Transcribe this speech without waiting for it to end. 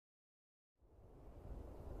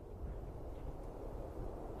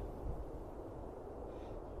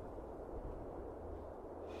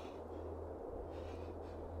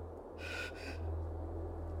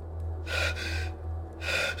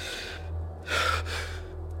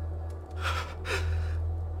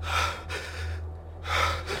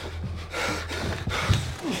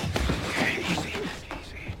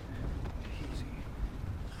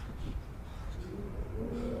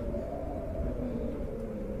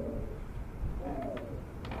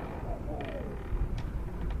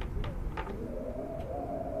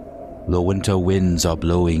The winter winds are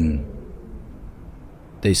blowing.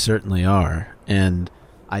 They certainly are. And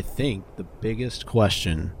I think the biggest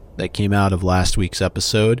question that came out of last week's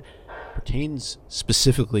episode pertains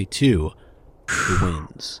specifically to the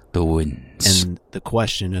winds. The winds. And the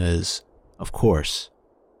question is, of course,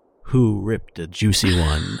 who ripped a juicy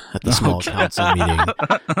one at the small council meeting?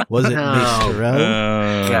 Was it Mace Terrell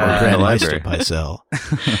or Grand Meister Pycelle?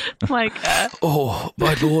 Oh,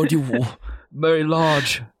 my lord, you very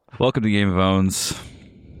large. Welcome to Game of Owns.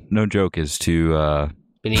 No joke is to...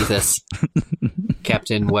 Beneath us,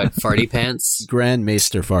 Captain Farty Pants? Grand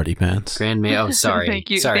Maester Farty Pants. Oh, sorry.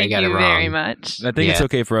 Thank you. Sorry, Thank I got you it wrong. very much. I think it's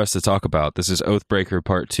okay for us to talk about. This is Oathbreaker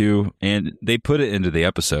Part 2, and they put it into the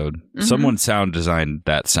episode. Mm-hmm. Someone sound designed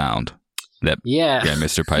that sound. Yeah,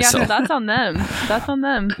 Mr. Pycelle. Yeah, that's on them. That's on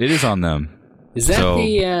them. It is on them. Is that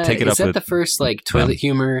the first toilet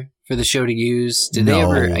humor for the show to use? Did they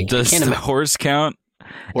ever? Does the horse count?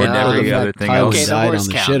 Or every other thing else. Okay, the horse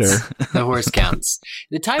counts. The horse counts.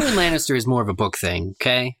 The Tywin Lannister is more of a book thing,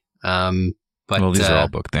 okay? But these are all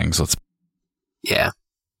book things. Yeah.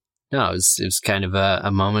 No, it was kind of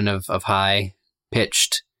a moment of high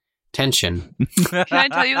pitched tension. Can I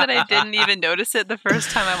tell you that I didn't even notice it the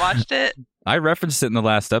first time I watched it? I referenced it in the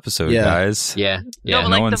last episode, guys. Yeah.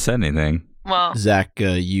 No one said anything. Well, Zach,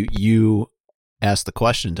 you asked the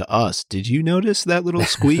question to us. Did you notice that little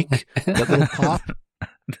squeak, that little pop?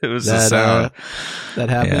 It was the sound that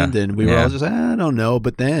happened, and we were all just, I don't know.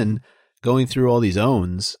 But then going through all these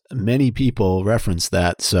owns, many people referenced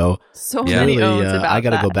that. So many owns about I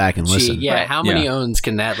got to go back and listen. How many owns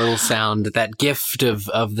can that little sound, that gift of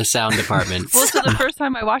the sound department? Well, so the first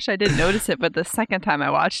time I watched it, I didn't notice it, but the second time I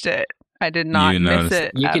watched it, I did not miss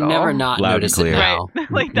it. You can never not notice it now.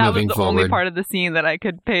 Right. That was the only part of the scene that I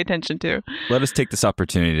could pay attention to. Let us take this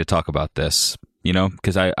opportunity to talk about this.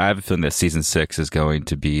 Because I have a feeling that season 6 is going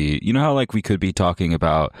to be, how we could be talking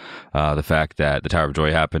about the fact that the Tower of Joy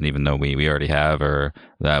happened, even though we already have, or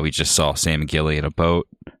that we just saw Sam and Gilly in a boat,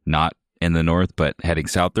 not in the north, but heading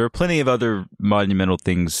south. There are plenty of other monumental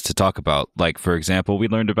things to talk about. Like, for example, we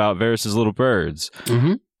learned about Varys' little birds.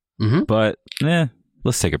 Mm-hmm. Mm-hmm. But,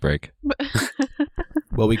 let's take a break.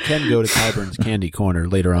 Well, we can go to Qyburn's Candy Corner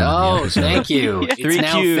later on. Oh, thank you. It's 3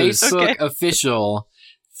 now Qs. Facebook official.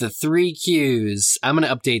 The 3 Qs. I'm going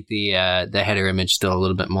to update the header image still a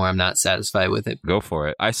little bit more. I'm not satisfied with it. Go for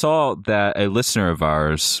it. I saw that a listener of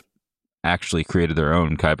ours actually created their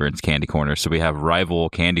own Qyburn's Candy Corner, so we have rival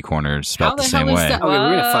candy corners spelled the same way. That? Okay, we're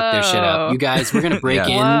going to fuck their shit up. You guys, we're going to break in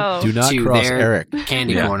Do not to cross their Eric.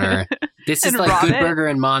 candy corner. This is like Good Burger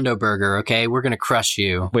and Mondo Burger, okay? We're going to crush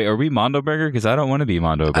you. Wait, are we Mondo Burger? Because I don't want to be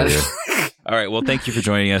Mondo Burger. All right, well, thank you for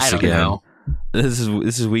joining us again. Know. This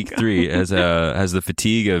is week 3. Has the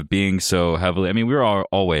fatigue of being so heavily. I mean, we're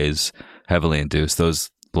always heavily induced. Those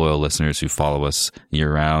loyal listeners who follow us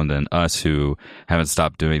year round, and us who haven't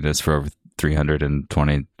stopped doing this for over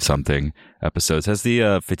 320 something episodes. Has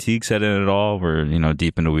the fatigue set in at all? We're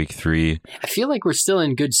deep into week 3. I feel like we're still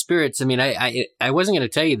in good spirits. I mean, I wasn't going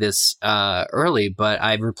to tell you this early, but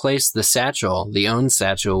I replaced the own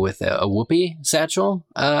satchel with a Whoopi satchel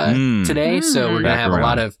today. So we're going to have a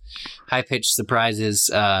lot of high-pitched surprises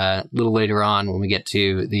a little later on when we get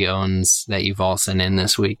to the owns that you've all sent in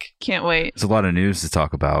this week. Can't wait. There's a lot of news to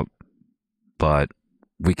talk about, but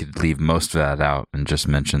we could leave most of that out and just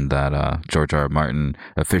mention that George R. R. Martin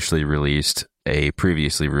officially released a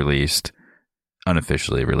previously released,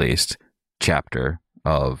 unofficially released chapter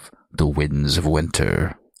of The Winds of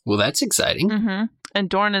Winter. Well, that's exciting. Mm-hmm. And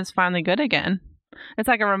Dorne is finally good again. It's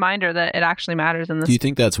like a reminder that it actually matters in this. Do you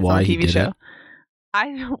think that's why he did it?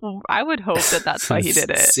 I would hope that that's why he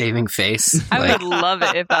did it. Saving face. I would love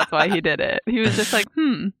it if that's why he did it. He was just like,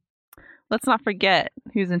 let's not forget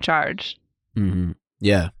who's in charge. Mm-hmm.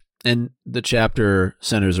 Yeah. And the chapter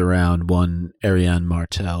centers around one Ariane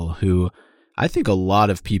Martell, who I think a lot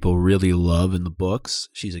of people really love in the books.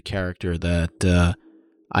 She's a character that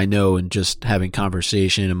I know, in just having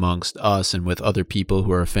conversation amongst us and with other people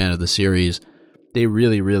who are a fan of the series, they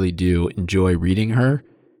really, really do enjoy reading her.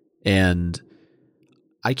 And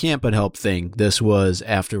I can't but help think this was,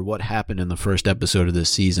 after what happened in the first episode of this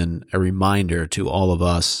season, a reminder to all of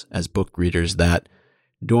us as book readers that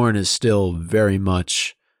Dorne is still very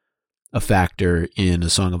much a factor in A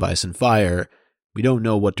Song of Ice and Fire. We don't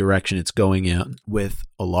know what direction it's going in, with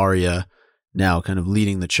Ellaria now kind of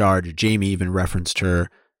leading the charge. Jamie even referenced her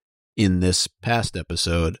in this past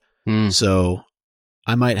episode. So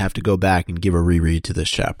I might have to go back and give a reread to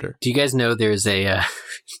this chapter. Do you guys know there's a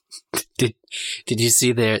did you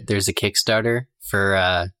see there's a Kickstarter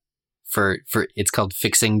for it's called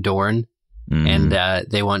Fixing Dorne? and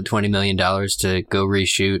they want $20 million to go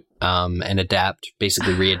reshoot and adapt,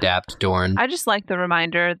 basically readapt Dorne. I just like the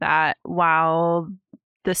reminder that while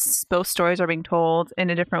both stories are being told in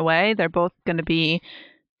a different way, they're both going to be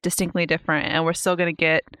distinctly different, and we're still going to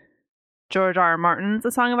get George R. R. Martin's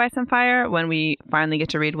A Song of Ice and Fire when we finally get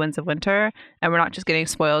to read Winds of Winter, and we're not just getting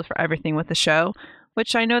spoiled for everything with the show,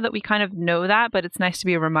 which I know that we kind of know that, but it's nice to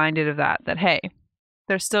be reminded of that, hey,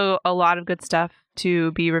 there's still a lot of good stuff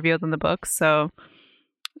to be revealed in the books, so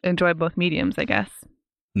enjoy both mediums, I guess.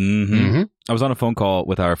 I was on a phone call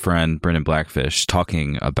with our friend Brendan Blackfish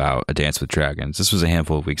talking about A Dance with Dragons. This was a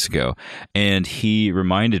handful of weeks ago, and he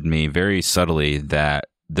reminded me very subtly that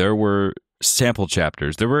there were sample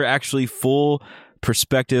chapters. There were actually full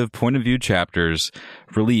perspective, point of view chapters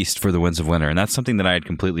released for the Winds of Winter, and that's something that I had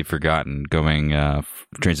completely forgotten.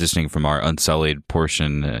 Transitioning from our unsullied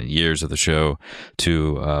portion years of the show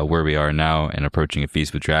to where we are now and approaching A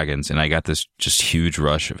Feast with Dragons, and I got this just huge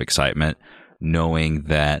rush of excitement, knowing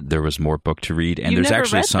that there was more book to read, and there's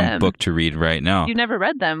actually some book to read right now. You never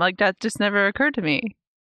read them, like that just never occurred to me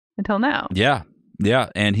until now. Yeah,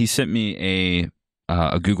 and he sent me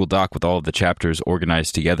a Google Doc with all of the chapters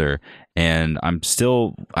organized together, and I'm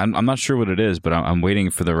not sure what it is, but I'm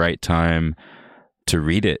waiting for the right time to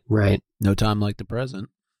read it. Right. No time like the present.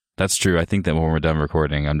 That's true. I think that when we're done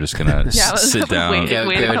recording, I'm just gonna sit down. Wait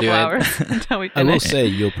a couple hours until we finish. I will say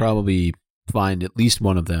you'll probably find at least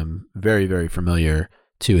one of them very, very familiar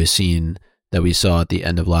to a scene that we saw at the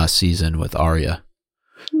end of last season with Arya.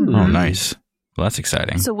 Oh, nice. Well, that's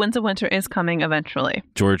exciting. So Winds of Winter is coming eventually.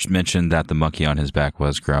 George mentioned that the monkey on his back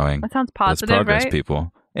was growing. That sounds positive, that's progress, right?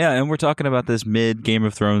 People. Yeah, and we're talking about this mid Game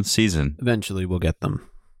of Thrones season. Eventually we'll get them.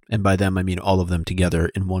 And by them, I mean all of them together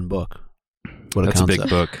in one book. What That's a big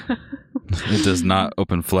book. It does not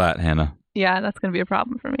open flat, Hannah. Yeah, that's going to be a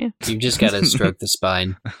problem for me. You've just got to stroke the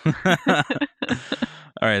spine. All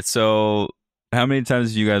right, so how many times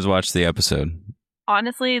have you guys watched the episode?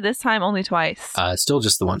 Honestly, this time only twice. Still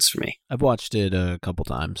just the once for me. I've watched it a couple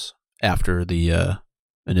times after the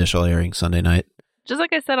initial airing Sunday night. Just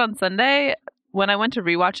like I said on Sunday, when I went to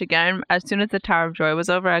rewatch again, as soon as the Tower of Joy was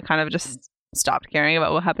over, I kind of just stopped caring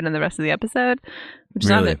about what happened in the rest of the episode. Which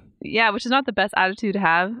is which is not the best attitude to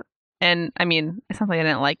have. And I mean, it's not like I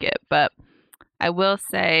didn't like it, but I will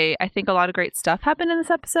say I think a lot of great stuff happened in this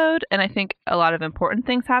episode, and I think a lot of important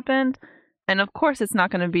things happened. And of course, it's not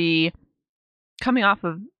going to be coming off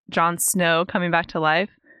of Jon Snow coming back to life.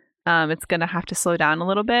 It's going to have to slow down a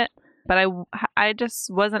little bit. But I just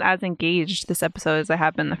wasn't as engaged this episode as I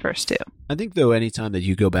have been the first two. I think, though, anytime that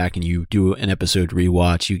you go back and you do an episode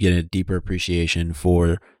rewatch, you get a deeper appreciation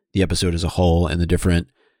for the episode as a whole and the different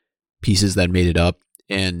pieces that made it up.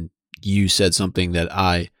 And you said something that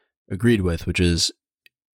I agreed with, which is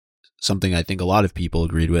something I think a lot of people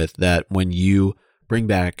agreed with, that when you bring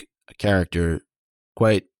back a character,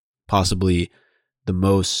 quite possibly the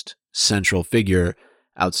most central figure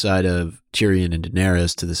outside of Tyrion and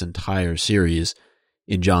Daenerys to this entire series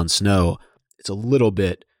in Jon Snow, it's a little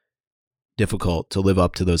bit difficult to live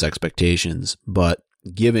up to those expectations. But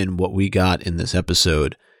given what we got in this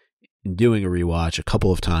episode, in doing a rewatch a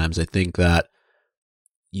couple of times, I think that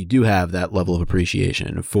you do have that level of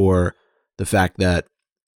appreciation for the fact that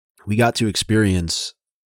we got to experience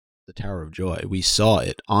the Tower of Joy. We saw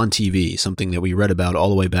it on TV, something that we read about all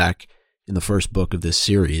the way back in the first book of this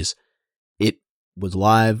series. It was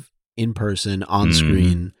live, in person, on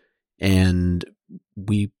screen, and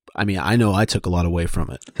I know I took a lot away from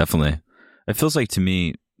it. Definitely. It feels like, to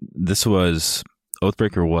me,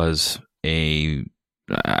 Oathbreaker was a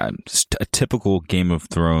typical Game of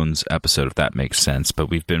Thrones episode, if that makes sense. But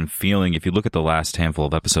we've been feeling, if you look at the last handful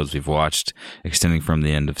of episodes we've watched, extending from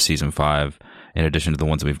the end of season 5, in addition to the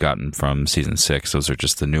ones that we've gotten from season 6, those are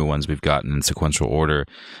just the new ones we've gotten in sequential order.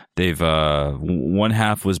 They've one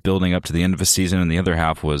half was building up to the end of a season, and the other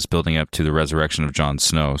half was building up to the resurrection of Jon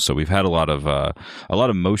Snow. So we've had a lot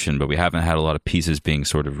of motion, but we haven't had a lot of pieces being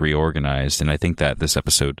sort of reorganized. And I think that this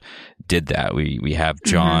episode did that. We have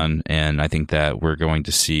Jon, and I think that we're going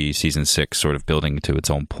to see season 6 sort of building to its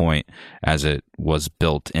own point as it was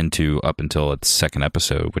built into up until its second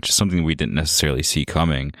episode, which is something we didn't necessarily see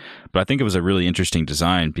coming. But I think it was a really interesting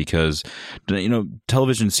design because,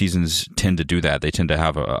 television seasons tend to do that. They tend to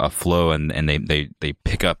have a flow, and they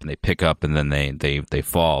pick up and they pick up, and then they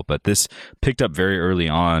fall. But this picked up very early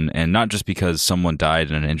on, and not just because someone died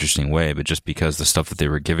in an interesting way, but just because the stuff that they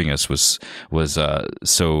were giving us was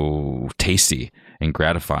so tasty and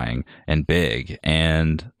gratifying and big.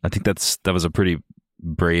 And I think that was a pretty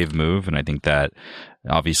brave move, and I think that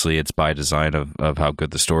obviously it's by design of how good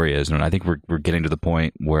the story is. And I think we're getting to the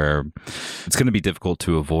point where it's going to be difficult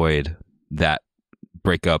to avoid that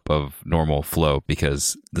breakup of normal flow,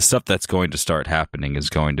 because the stuff that's going to start happening is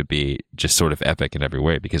going to be just sort of epic in every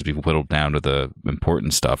way, because we've whittled down to the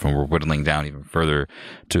important stuff and we're whittling down even further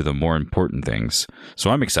to the more important things. So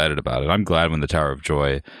I'm excited about it. I'm glad when the Tower of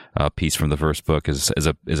Joy piece from the first book is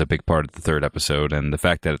a big part of the third episode, and the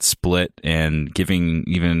fact that it's split and giving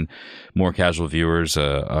even more casual viewers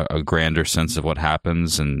a grander sense of what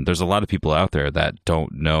happens. And there's a lot of people out there that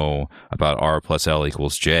don't know about R plus L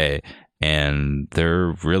equals J, and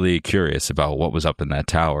they're really curious about what was up in that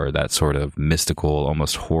tower, that sort of mystical,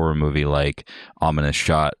 almost horror movie-like ominous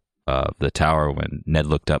shot of the tower when Ned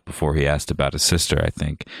looked up before he asked about his sister, I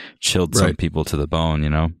think, chilled some people to the bone,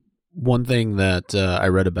 you know? One thing that I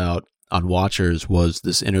read about on Watchers was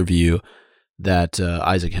this interview that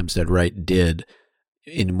Isaac Hempstead Wright did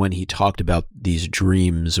when he talked about these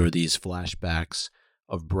dreams or these flashbacks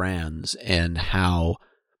of Bran's and how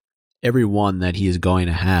every one that he is going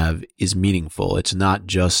to have is meaningful. It's not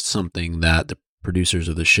just something that the producers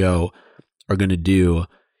of the show are going to do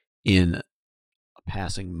in a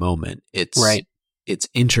passing moment. It's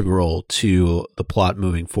integral to the plot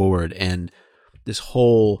moving forward. And this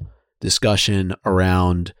whole discussion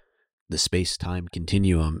around the space-time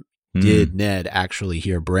continuum, did Ned actually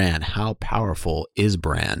hear Bran? How powerful is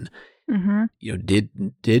Bran? Mm-hmm. You know,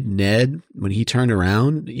 did Ned, when he turned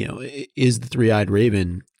around, you know, is the Three-Eyed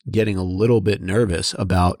Raven getting a little bit nervous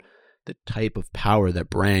about the type of power that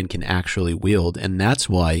Bran can actually wield? And that's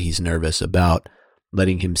why he's nervous about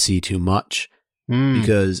letting him see too much.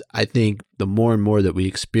 Because I think the more and more that we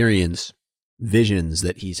experience visions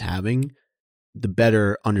that he's having, the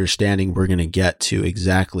better understanding we're going to get to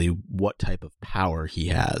exactly what type of power he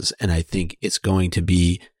has. And I think it's going to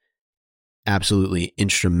be absolutely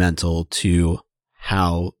instrumental to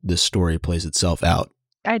how this story plays itself out.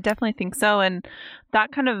 I definitely think so. And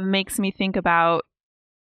that kind of makes me think about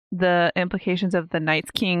the implications of the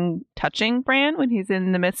Night's King touching Bran when he's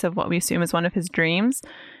in the midst of what we assume is one of his dreams.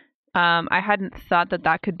 I hadn't thought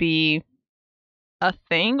that could be a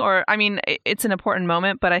thing, or I mean, it's an important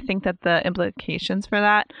moment, but I think that the implications for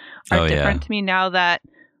that are different to me now that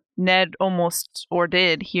Ned almost or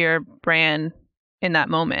did hear Bran in that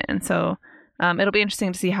moment. And so it'll be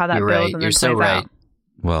interesting to see how that builds and then plays out.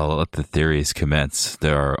 Well, let the theories commence.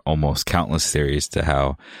 There are almost countless theories to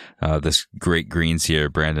how this great Greenseer,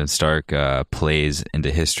 Brandon Stark, plays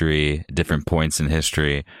into history, different points in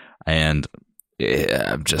history. And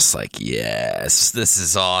I'm just like, yes, this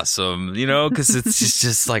is awesome, you know, because it's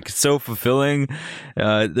just like so fulfilling.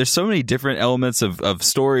 There's so many different elements of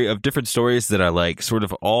different stories that are like sort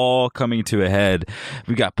of all coming to a head.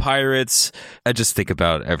 We got pirates. I just think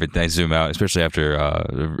about everything. I zoom out, especially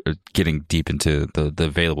after getting deep into the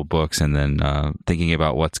available books, and then thinking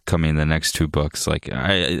about what's coming in the next two books. Like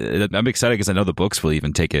I'm excited because I know the books will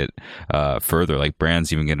even take it further. Like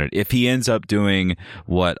Bran's even gonna, if he ends up doing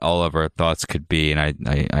what all of our thoughts could be, and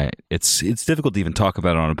it's difficult to even talk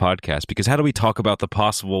about it on a podcast, because how do we talk about the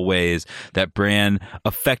possible ways that Bran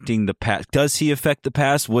affecting the past? Does he affect the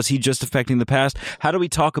past? Was he just affecting the past? How do we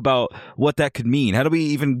talk about what that could mean? How do we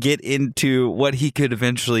even get into what he could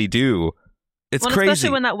eventually do? It's crazy.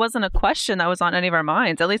 Especially when that wasn't a question that was on any of our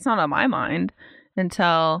minds, at least not on my mind,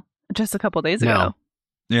 until just a couple days ago.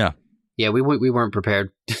 Yeah. Yeah, we weren't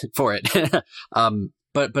prepared for it.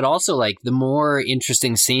 But also, like, the more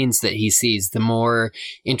interesting scenes that he sees, the more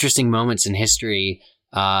interesting moments in history,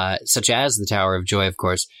 such as the Tower of Joy, of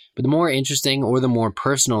course, but the more interesting or the more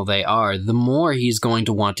personal they are, the more he's going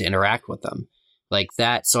to want to interact with them. Like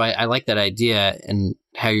that. So I like that idea, and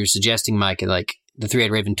how you're suggesting, Mike, like the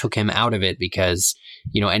Three-Eyed Raven took him out of it because,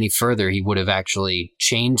 you know, any further he would have actually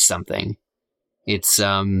changed something. It's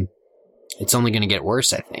only going to get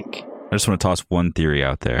worse, I think. I just want to toss one theory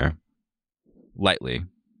out there, lightly,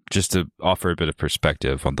 just to offer a bit of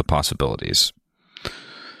perspective on the possibilities.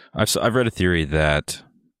 I've read a theory that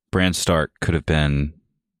Bran Stark could have been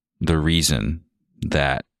the reason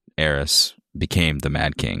that Aerys became the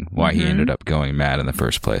Mad King, why he ended up going mad in the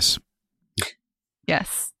first place.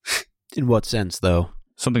 Yes. In what sense, though?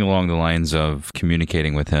 Something along the lines of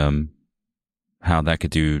communicating with him, how that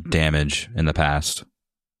could do damage in the past,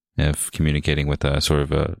 if communicating with a sort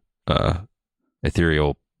of a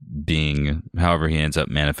ethereal being, however he ends up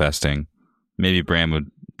manifesting. Maybe Bran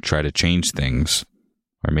would try to change things,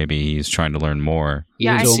 or maybe he's trying to learn more.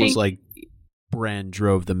 Yeah, it's almost like Bran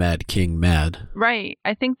drove the Mad King mad. Right.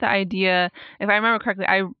 I think the idea, if I remember correctly,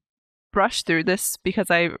 I brushed through this because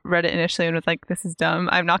I read it initially and was like, this is dumb,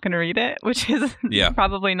 I'm not going to read it, which is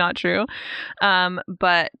probably not true.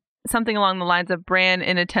 But something along the lines of Bran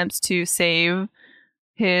in attempts to save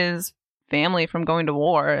his family from going to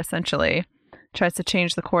war, essentially, tries to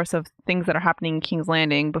change the course of things that are happening in King's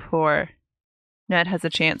Landing before Ned has a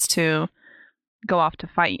chance to go off to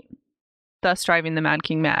fight, thus driving the Mad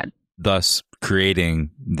King mad. Thus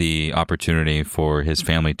creating the opportunity for his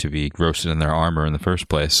family to be roasted in their armor in the first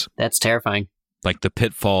place. That's terrifying. Like the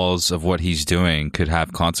pitfalls of what he's doing could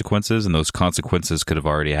have consequences, and those consequences could have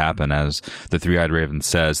already happened. As the Three-Eyed Raven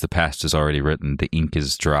says, the past is already written, the ink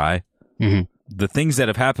is dry. Mm-hmm. The things that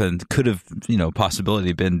have happened could have,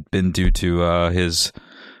 possibility been due to his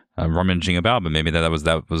rummaging about, but maybe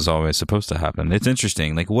that was always supposed to happen. It's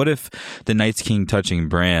interesting. Like, what if the Night's King touching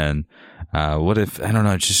Bran? What if, I don't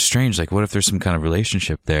know, it's just strange. Like, what if there's some kind of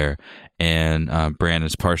relationship there, and Bran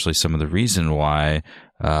is partially some of the reason why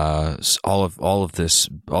all of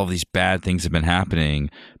these bad things have been happening,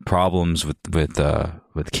 problems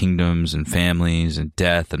with kingdoms and families and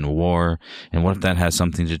death and war, and what if that has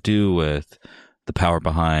something to do with the power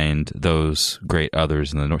behind those great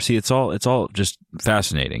others in the North? See, it's all just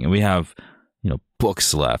fascinating, and we have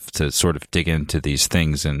books left to sort of dig into these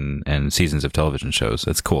things and seasons of television shows.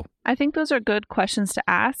 It's cool. I think those are good questions to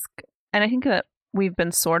ask, and I think that we've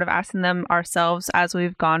been sort of asking them ourselves as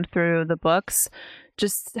we've gone through the books,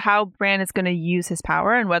 just how Bran is going to use his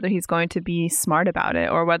power and whether he's going to be smart about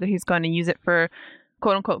it or whether he's going to use it for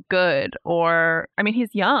quote unquote good. Or, I mean,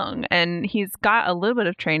 he's young and he's got a little bit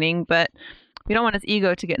of training, but we don't want his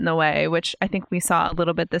ego to get in the way, which I think we saw a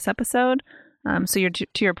little bit this episode. So to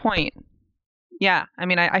your point, yeah, I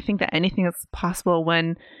mean, I think that anything is possible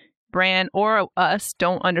when Bran or us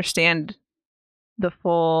don't understand the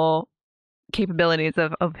full capabilities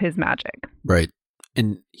of his magic. Right.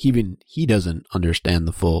 And even he doesn't understand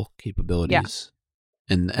the full capabilities.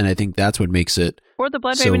 Yeah. And I think that's what makes it or the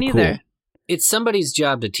Blood so Raven cool. either. It's somebody's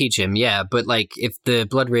job to teach him, yeah, but like if the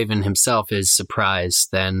Blood Raven himself is surprised,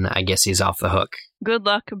 then I guess he's off the hook. Good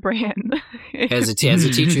luck, Bran. as a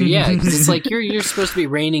teacher, yeah, because it's like you're supposed to be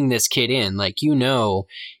reining this kid in, like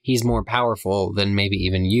he's more powerful than maybe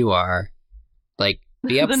even you are. Like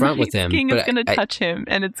be upfront with him. The King is going to touch him,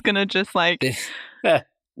 and it's going to just like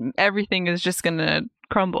everything is just going to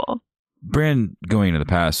crumble. Bran going into the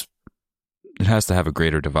past, it has to have a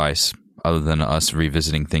greater device other than us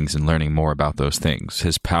revisiting things and learning more about those things.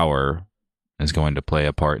 His power is going to play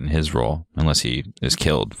a part in his role unless he is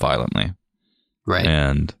killed violently. Right.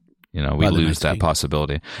 And, we lose that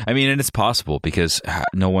possibility. I mean, and it's possible because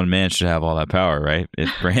no one man should have all that power, right?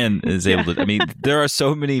 If Bran is able to, I mean, there are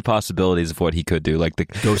so many possibilities of what he could do, like the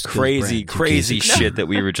crazy shit that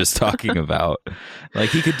we were just talking about.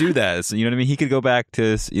 Like he could do that. So, you know what I mean? He could go back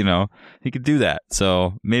to, he could do that.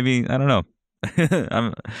 So maybe, I don't know.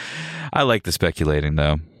 I like the speculating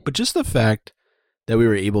though. But just the fact that we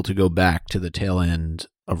were able to go back to the tail end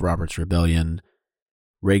of Robert's Rebellion,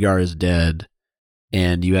 Rhaegar is dead,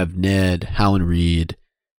 and you have Ned, Howland Reed,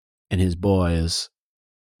 and his boys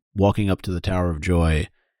walking up to the Tower of Joy,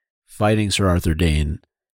 fighting Sir Arthur Dayne,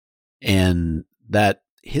 and that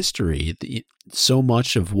history, so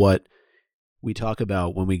much of what we talk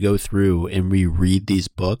about when we go through and we read these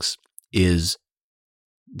books is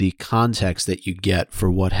the context that you get for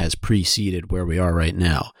what has preceded where we are right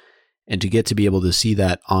now. And to get to be able to see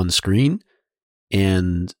that on screen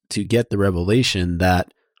and to get the revelation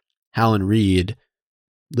that Howland Reed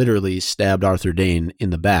literally stabbed Arthur Dayne in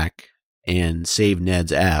the back and saved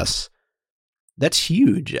Ned's ass, that's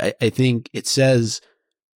huge. I think it says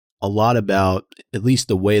a lot about at least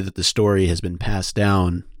the way that the story has been passed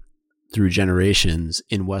down through generations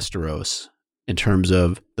in Westeros in terms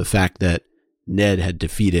of the fact that Ned had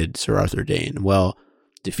defeated Sir Arthur Dayne. Well,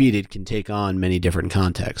 defeated can take on many different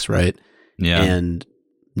contexts, right? Yeah. And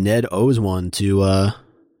Ned owes one to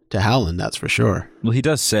Howland, that's for sure. Well, he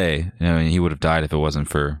does say, he would have died if it wasn't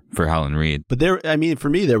for Howland Reed. But for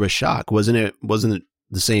me, there was shock. Wasn't it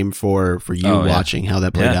the same for you watching how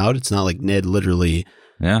that played out? It's not like Ned literally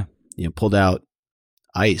pulled out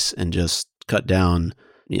ice and just cut down,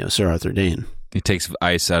 Sir Arthur Dayne. He takes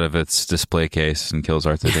ice out of its display case and kills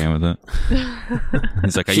Arthur Dayne with it.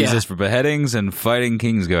 He's like, I use this for beheadings and fighting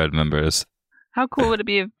Kingsguard members. How cool would it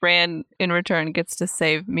be if Bran, in return, gets to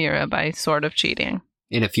save Mira by sort of cheating?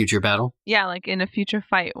 In a future battle? Yeah, like in a future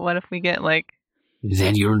fight. What if we get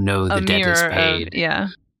then you'll know the debt is paid.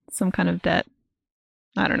 Some kind of debt.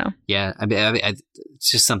 I don't know. Yeah, I mean, it's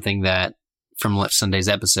just something that from Sunday's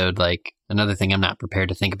episode, another thing I'm not prepared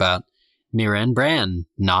to think about. Mira and Bran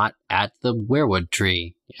not at the weirwood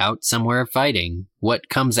tree, out somewhere fighting. What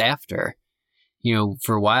comes after?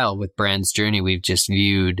 For a while with Bran's journey, we've just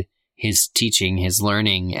viewed his teaching, his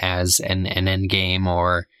learning as an end game,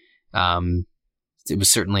 or it was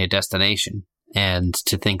certainly a destination. And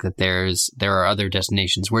to think that there are other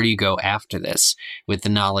destinations. Where do you go after this with the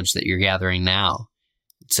knowledge that you're gathering now?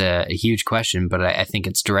 It's a huge question, but I think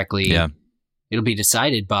it's directly, it'll be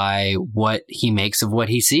decided by what he makes of what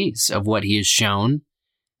he sees, of what he is shown,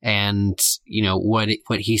 and, what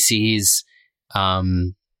he sees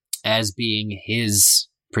as being his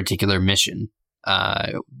particular mission,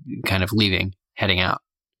 kind of heading out.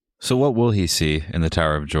 So what will he see in the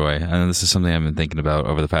Tower of Joy? And this is something I've been thinking about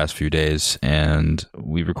over the past few days, and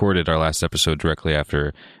we recorded our last episode directly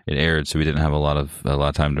after it aired, so we didn't have a lot of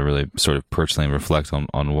time to really sort of personally reflect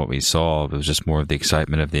on what we saw. It was just more of the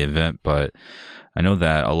excitement of the event, but I know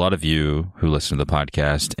that a lot of you who listen to the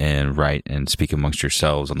podcast and write and speak amongst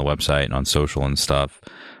yourselves on the website and on social and stuff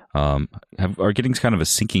are getting kind of a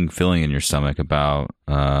sinking feeling in your stomach about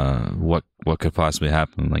what could possibly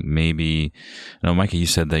happen. Like maybe, Micah, you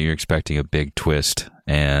said that you're expecting a big twist,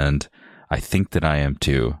 and I think that I am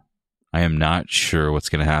too. I am not sure what's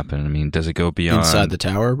going to happen. I mean, does it go beyond inside the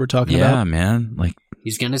tower we're talking about? Yeah, man. Like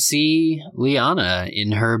he's going to see Lyanna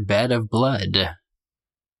in her bed of blood.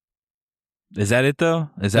 Is that it though?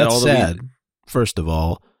 Is that That's all sad? First of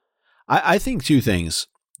all, I think two things.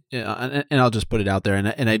 And I'll just put it out there,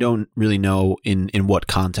 and I don't really know in what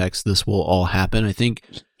context this will all happen. I think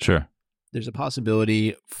sure there's a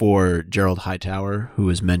possibility for Gerald Hightower, who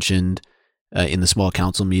was mentioned in the small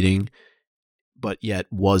council meeting, but yet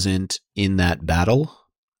wasn't in that battle.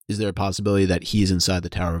 Is there a possibility that he's inside the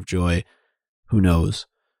Tower of Joy? Who knows?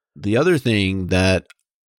 The other thing that,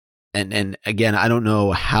 and again, I don't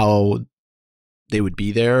know how they would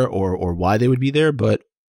be there or why they would be there, but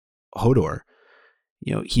Hodor.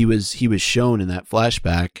 He was shown in that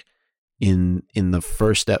flashback in the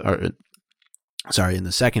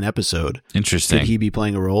second episode. Interesting. Could he be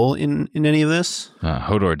playing a role in any of this?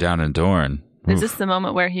 Hodor down in Dorne. Is this the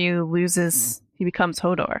moment where he becomes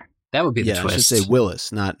Hodor? That would be the twist. I should say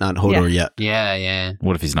Willis, not Hodor yet. Yeah.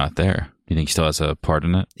 What if he's not there? You think he still has a part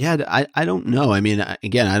in it? Yeah, I don't know. I mean,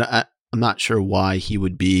 again, I'm not sure why he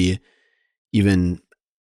would be even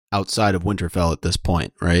outside of Winterfell at this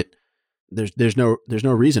point, right? There's no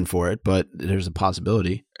reason for it, but there's a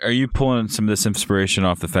possibility. Are you pulling some of this inspiration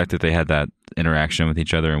off the fact that they had that interaction with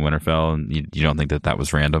each other in Winterfell, and you don't think that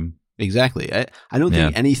was random? Exactly. I don't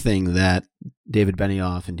think anything that David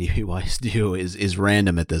Benioff and D.B. Weiss do is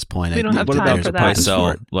random at this point. We don't have time for that.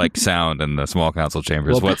 Pycelle, like sound in the small council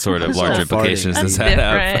chambers. What sort of large implications does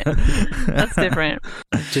that have? That's different.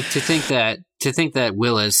 To think that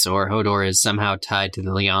Willis or Hodor is somehow tied to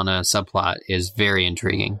the Lyanna subplot is very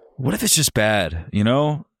intriguing. What if it's just bad?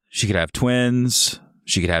 She could have twins.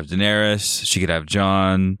 She could have Daenerys. She could have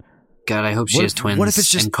Jon. God, I hope she has twins. What if it's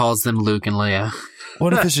just and calls them Luke and Leia?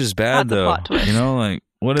 What if it's just bad though? Like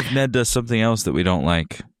what if Ned does something else that we don't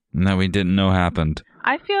like and that we didn't know happened?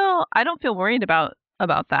 I don't feel worried about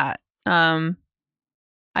that. I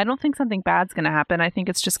don't think something bad's going to happen. I think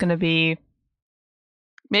it's just going to be.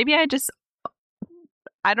 Maybe I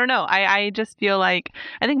don't know. I just feel like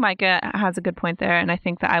I think Micah has a good point there, and I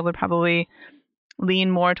think that I would probably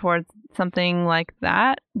lean more towards something like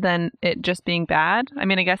that than it just being bad. I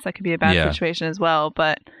mean, I guess that could be a bad situation as well,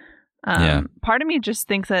 but part of me just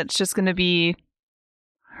thinks that it's just going to be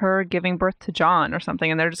her giving birth to Jon or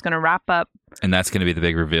something, and they're just going to wrap up. And that's going to be the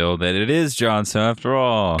big reveal that it is Jon Snow after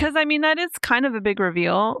all. Because, I mean, that is kind of a big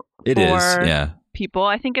reveal people.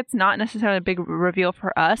 I think it's not necessarily a big reveal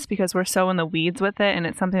for us because we're so in the weeds with it, and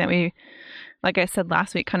it's something that we, like I said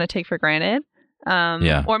last week, kind of take for granted.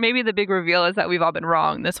 Or maybe the big reveal is that we've all been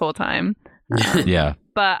wrong this whole time.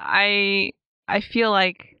 But I feel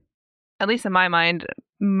like, at least in my mind,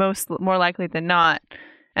 more likely than not,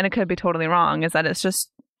 and it could be totally wrong, is that it's just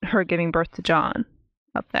her giving birth to Jon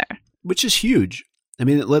up there. Which is huge. I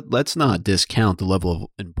mean, let's not discount the level of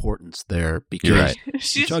importance there because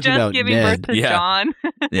she's just giving birth to Jon.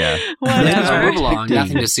 Whatever. Move along.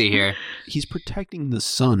 Nothing to see here. He's protecting the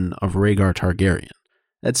son of Rhaegar Targaryen.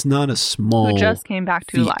 That's not a small who just came back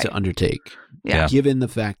to life to undertake. Yeah. Given the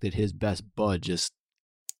fact that his best bud just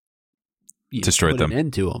destroyed them, an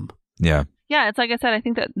end to him. Yeah. Yeah, it's like I said. I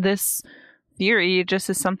think that this theory just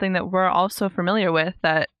is something that we're also familiar with.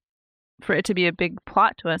 That for it to be a big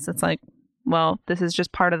plot to us, it's like, well, this is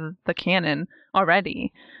just part of the canon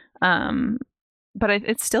already. But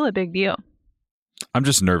it's still a big deal. I'm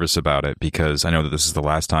just nervous about it because I know that this is the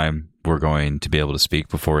last time we're going to be able to speak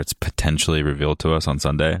before it's potentially revealed to us on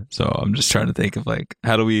Sunday. So I'm just trying to think of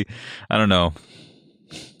how do we, I don't know.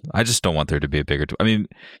 I just don't want there to be a bigger, I mean,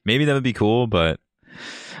 maybe that would be cool, but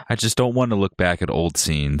I just don't want to look back at old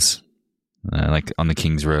scenes like on the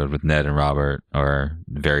King's Road with Ned and Robert, or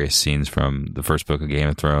various scenes from the first book of Game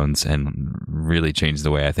of Thrones, and really changed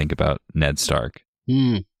the way I think about Ned Stark.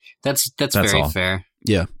 That's very fair.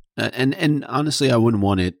 Yeah. And honestly, I wouldn't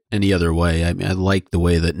want it any other way. I mean, I like the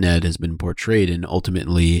way that Ned has been portrayed, and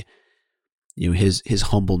ultimately, his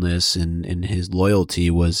humbleness and his loyalty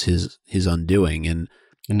was his undoing, and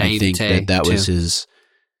I think that was his,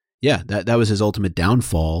 that was his ultimate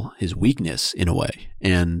downfall, his weakness in a way,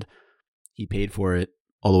 and he paid for it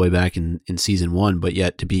all the way back in season 1. But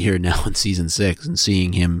yet to be here now in season 6 and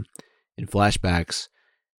seeing him in flashbacks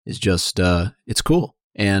is just it's cool.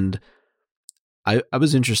 And I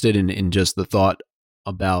was interested in just the thought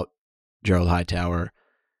about Gerald Hightower.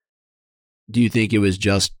 Do you think it was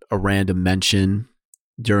just a random mention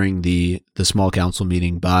during the small council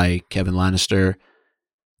meeting by Kevin Lannister,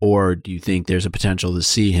 or do you think there's a potential to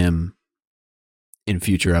see him in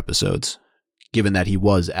future episodes, given that he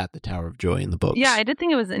was at the Tower of Joy in the books? Yeah, I did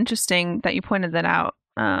think it was interesting that you pointed that out.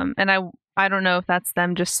 And I don't know if that's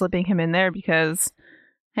them just slipping him in there because,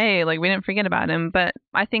 hey, like, we didn't forget about him. But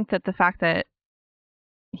I think that the fact that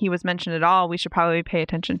he was mentioned at all, we should probably pay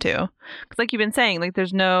attention to. Because like you've been saying, like, we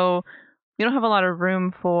don't have a lot of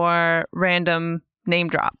room for random name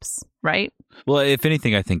drops, right? Well, if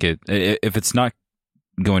anything, I think if it's not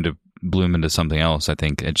going to bloom into something else, I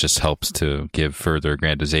think it just helps to give further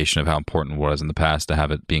aggrandization of how important it was in the past to have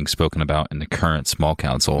it being spoken about in the current small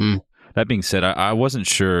council. That being said, I wasn't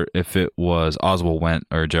sure if it was Oswald Went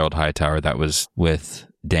or Gerald Hightower that was with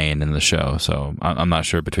Dane in the show, so I'm not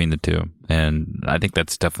sure between the two. And I think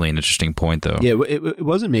that's definitely an interesting point, though. Yeah, it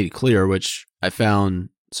wasn't made clear, which I found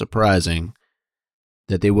surprising,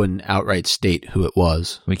 that they wouldn't outright state who it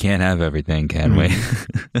was. We can't have everything, can we?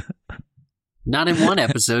 Not in one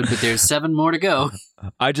episode, but there's 7 more to go.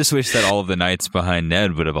 I just wish that all of the knights behind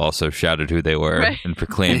Ned would have also shouted who they were and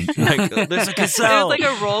proclaimed, like, there's a Cassell! It was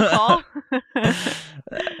like a roll call.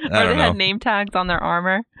 Or they had name tags on their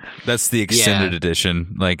armor. That's the extended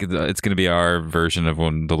edition. Like, it's going to be our version of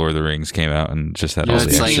when The Lord of the Rings came out and just had all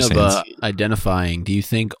the extra scenes. Identifying, do you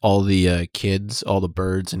think all the kids, all the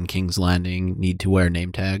birds in King's Landing need to wear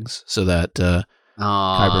name tags so that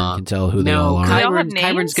Qyburn can tell who they all are?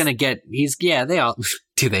 Qyburn's going to get... they all...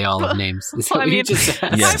 Do they all have names? Is that what you just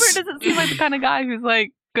said? Yes. Qyburn doesn't seem like the kind of guy who's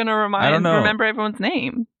like going to remember everyone's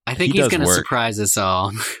name. I think he's going to surprise us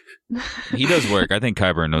all. He does work. I think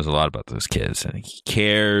Qyburn knows a lot about those kids. I think he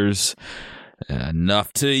cares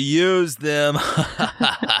enough to use them.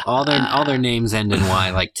 all their names end in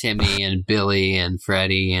Y, like Timmy and Billy and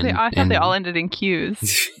Freddie. And I thought they all ended in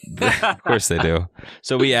Q's. Of course they do.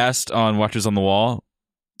 So we asked on Watchers on the Wall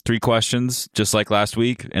 3 questions, just like last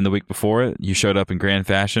week and the week before it. You showed up in grand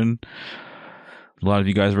fashion. A lot of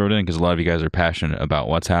you guys wrote in because a lot of you guys are passionate about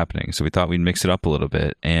what's happening. So we thought we'd mix it up a little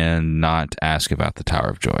bit and not ask about the Tower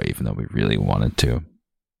of Joy, even though we really wanted to.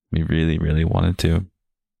 We really, really wanted to.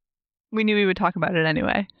 We knew we would talk about it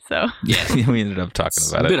anyway, so. Yeah, we ended up talking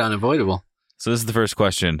about it. It's a bit unavoidable. So this is the first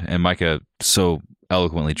question, and Micah so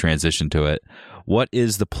eloquently transitioned to it. What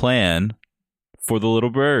is the plan for the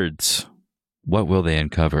little birds? What will they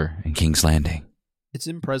uncover in King's Landing? It's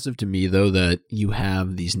impressive to me, though, that you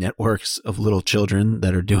have these networks of little children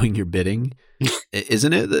that are doing your bidding,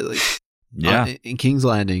 isn't it? Yeah. In King's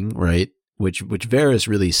Landing, right, which Varys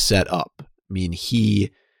really set up. I mean,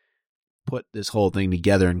 he put this whole thing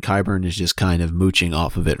together, and Qyburn is just kind of mooching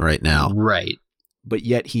off of it right now. Right. But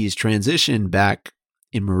yet he's transitioned back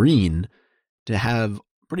in Marine to have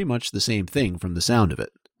pretty much the same thing from the sound of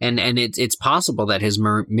it. And it's possible that his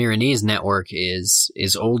Miranese network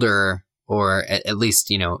is older, or at least,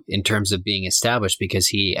 in terms of being established, because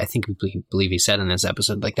I believe he said in this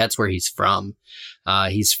episode, like, that's where he's from.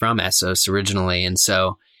 He's from Essos originally. And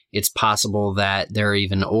so it's possible that there are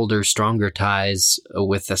even older, stronger ties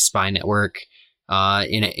with the spy network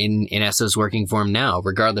in Essos working for him now,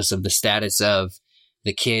 regardless of the status of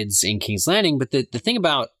the kids in King's Landing. But the thing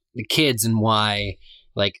about the kids and why,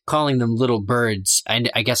 like, calling them little birds,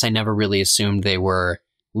 I guess I never really assumed they were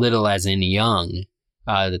little as in young.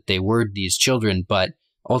 That they were these children, but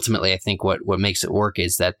ultimately I think what makes it work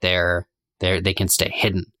is that they can stay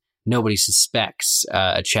hidden. Nobody suspects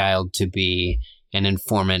a child to be an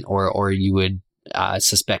informant, or you would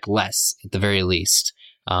suspect less at the very least.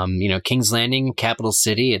 King's Landing, capital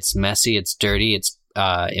city, it's messy, it's dirty, it's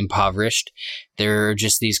impoverished. There are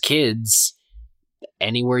just these kids.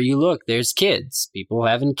 Anywhere you look, there's kids. People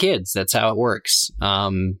having kids. That's how it works.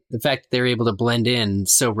 The fact that they're able to blend in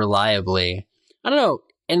so reliably, I don't know.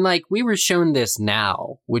 And like, we were shown this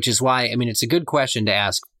now, which is why, it's a good question to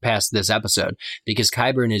ask past this episode, because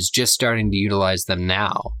Qyburn is just starting to utilize them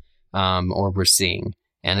now, or we're seeing.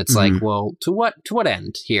 And it's like, well, to what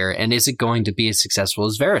end here? And is it going to be as successful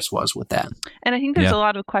as Varys was with that? And I think there's a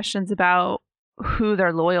lot of questions about who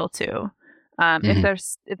they're loyal to.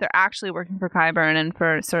 If they're actually working for Qyburn and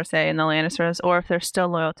for Cersei and the Lannisters, or if they're still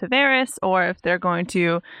loyal to Varys, or if they're going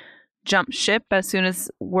to jump ship as soon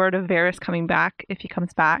as word of Varys coming back, if he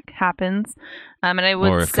comes back, happens. And I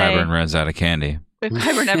would or if Qyburn runs out of candy. If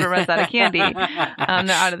Qyburn never runs out of candy, they're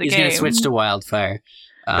out of the game. He's going to switch to Wildfire.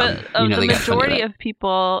 But the majority of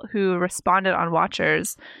people who responded on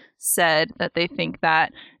Watchers said that they think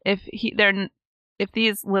that if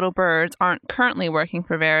these little birds aren't currently working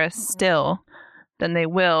for Varys still, then they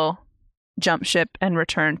will jump ship and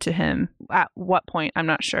return to him. At what point, I'm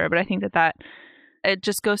not sure. But I think that it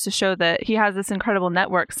just goes to show that he has this incredible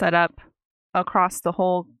network set up across the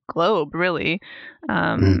whole globe, really,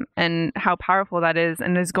 and how powerful that is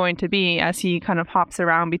and is going to be as he kind of hops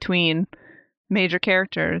around between major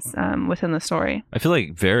characters within the story. I feel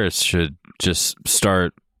like Varys should just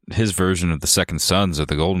start his version of the Second Sons of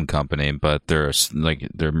the Golden Company, but they're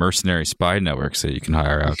mercenary spy networks that you can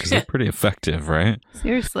hire out because they're pretty effective, right?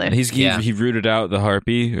 Seriously. And he rooted out the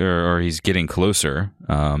Harpy, or he's getting closer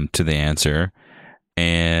to the answer,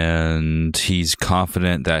 and he's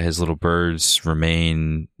confident that his little birds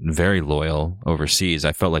remain very loyal overseas.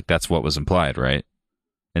 I felt like that's what was implied, right?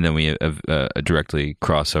 And then we directly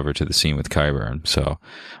cross over to the scene with Qyburn. So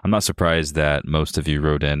I'm not surprised that most of you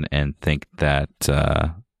wrote in and think that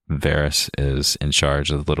Varys is in charge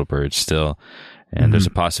of the little birds still. And there's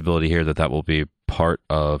a possibility here that will be part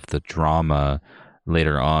of the drama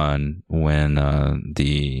later on when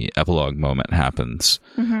the epilogue moment happens.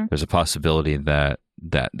 There's a possibility that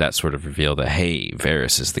sort of reveal that, hey,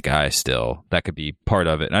 Varys is the guy still. That could be part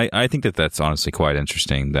of it. And I think that that's honestly quite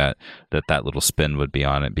interesting that little spin would be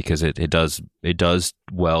on it, because it does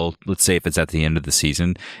well. Let's say if it's at the end of the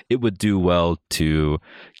season, it would do well to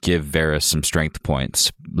give Varys some strength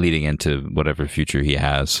points leading into whatever future he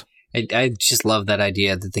has. I just love that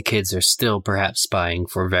idea that the kids are still perhaps spying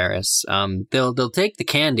for Varys. They'll take the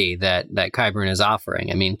candy that Qyburn is offering.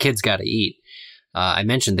 I mean, kids got to eat. I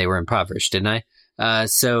mentioned they were impoverished, didn't I?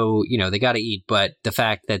 So, they got to eat, but the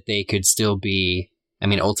fact that they could still be,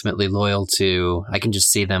 ultimately loyal to, I can just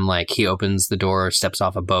see them like he opens the door, steps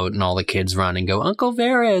off a boat, and all the kids run and go, Uncle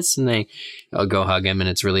Varys, and they go hug him, and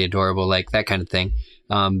it's really adorable, like that kind of thing.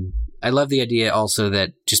 I love the idea also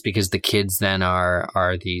that just because the kids then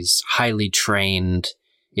are these highly trained,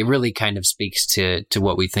 it really kind of speaks to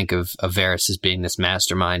what we think of Varys as being this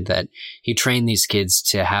mastermind, that he trained these kids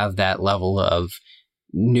to have that level of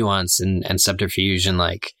nuance and subterfuge and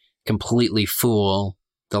like completely fool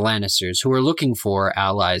the Lannisters, who are looking for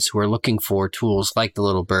allies, who are looking for tools like the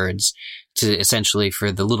little birds, to essentially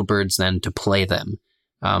for the little birds then to play them.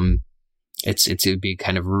 It would be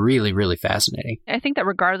kind of really, really fascinating. I think that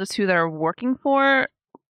regardless who they're working for,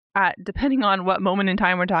 depending on what moment in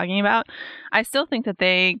time we're talking about, I still think that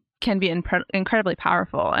they can be incredibly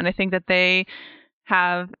powerful. And I think that they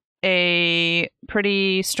have a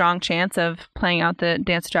pretty strong chance of playing out the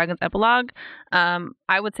Dance of Dragons epilogue.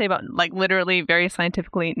 I would say about literally very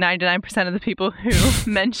scientifically 99% of the people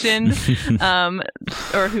who mentioned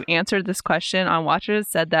or who answered this question on Watchers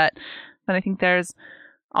said that. But I think there's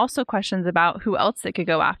also questions about who else they could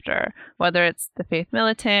go after, whether it's the Faith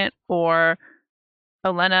Militant or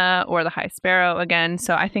Olenna or the High Sparrow again.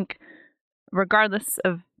 So I think regardless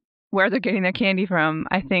of where they're getting their candy from,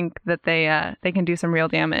 I think that they can do some real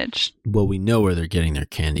damage. Well, we know where they're getting their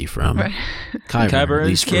candy from. Right.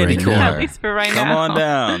 Qyburn's candy corner. At least for right now. Come on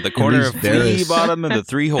down. The corner of Flea Bottom and the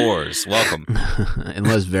Three Whores. Welcome.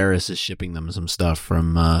 Unless Varys is shipping them some stuff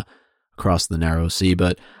from across the Narrow Sea.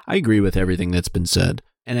 But I agree with everything that's been said.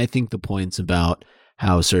 And I think the points about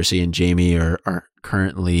how Cersei and Jaime are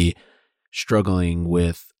currently struggling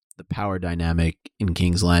with the power dynamic in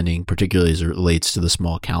King's Landing, particularly as it relates to the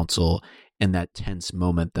small council, and that tense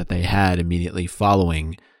moment that they had immediately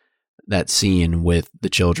following that scene with the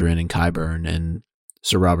children and Qyburn and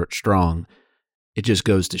Sir Robert Strong, it just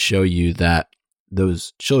goes to show you that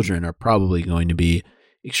those children are probably going to be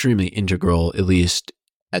extremely integral, at least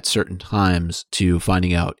at certain times, to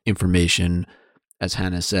finding out information, as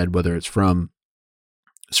Hannah said, whether it's from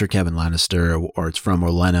Sir Kevin Lannister or it's from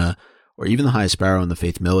Olenna, or even the High Sparrow and the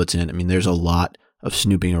Faith Militant. I mean, there's a lot of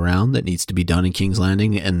snooping around that needs to be done in King's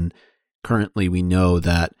Landing, and currently we know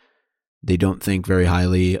that they don't think very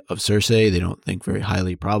highly of Cersei. They don't think very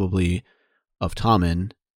highly, probably, of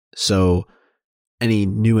Tommen. So any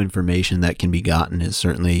new information that can be gotten is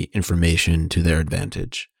certainly information to their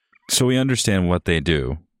advantage. So we understand what they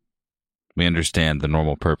do. We understand the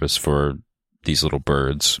normal purpose for these little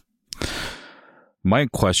birds. My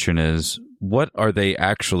question is, what are they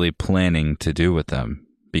actually planning to do with them?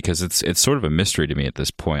 Because it's sort of a mystery to me at this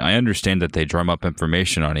point. I understand that they drum up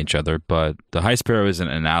information on each other, but the High Sparrow isn't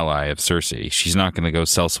an ally of Cersei. She's not going to go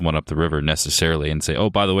sell someone up the river necessarily and say, oh,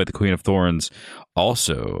 by the way, the Queen of Thorns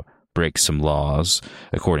also breaks some laws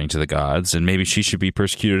according to the gods, and maybe she should be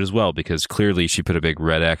persecuted as well, because clearly she put a big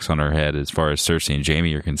red X on her head as far as Cersei and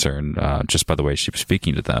Jaime are concerned, just by the way she was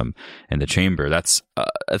speaking to them in the chamber. That's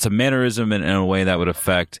a mannerism in a way that would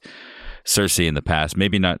affect Cersei in the past.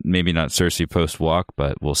 Maybe not Cersei post walk,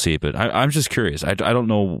 but we'll see. But I'm just curious. I don't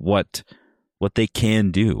know what they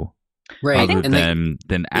can do, right? Other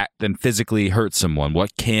than physically hurt someone.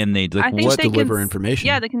 What can they? Like, what deliver information?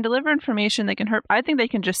 Yeah, they can deliver information. They can hurt. I think they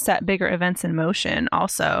can just set bigger events in motion.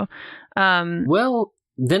 Also, well,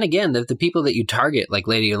 then again, the people that you target, like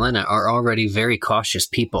Lady Olenna, are already very cautious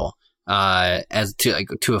people. As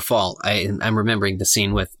to a fault. I'm remembering the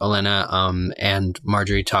scene with Olenna and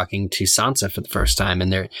Marjorie talking to Sansa for the first time,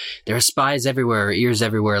 and there are spies everywhere, ears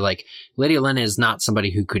everywhere. Like, Lady Olenna is not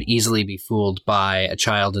somebody who could easily be fooled by a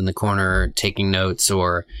child in the corner taking notes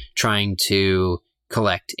or trying to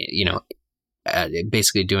collect,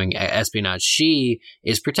 basically doing espionage. She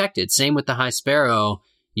is protected. Same with the High Sparrow.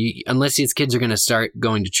 Unless these kids are going to start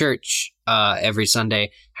going to church every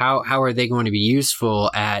Sunday, how are they going to be useful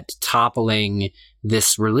at toppling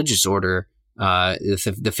this religious order,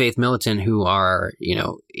 the faith militant who are,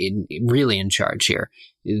 really in charge here?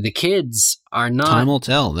 The kids are not. Time will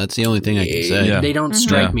tell. That's the only thing I can say. They don't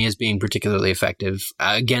strike me as being particularly effective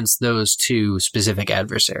against those two specific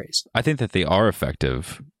adversaries. I think that they are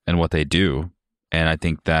effective in what they do, and I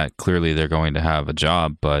think that clearly they're going to have a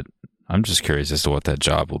job, but I'm just curious as to what that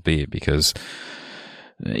job will be, because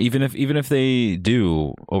even if they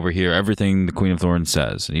do overhear everything the Queen of Thorns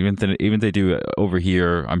says, even if they do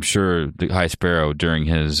overhear, I'm sure the High Sparrow during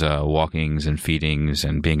his walkings and feedings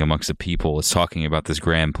and being amongst the people is talking about this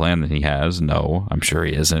grand plan that he has. No, I'm sure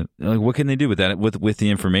he isn't. Like, what can they do with that with the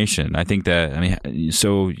information? I think that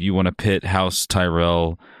so you want to pit House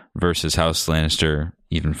Tyrell versus House Lannister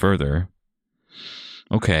even further?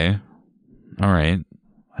 Okay, all right.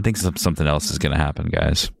 I think something else is going to happen,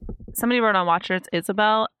 guys. Somebody wrote on Watchers,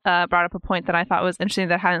 Isabel brought up a point that I thought was interesting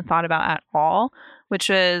that I hadn't thought about at all, which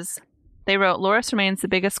is, they wrote, Loras remains the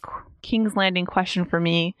biggest King's Landing question for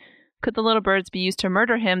me. Could the little birds be used to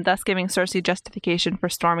murder him, thus giving Cersei justification for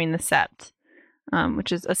storming the Sept?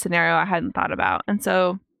 Which is a scenario I hadn't thought about. And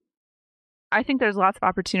so I think there's lots of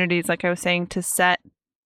opportunities, like I was saying, to set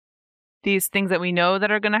these things that we know that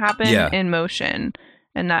are going to happen in motion.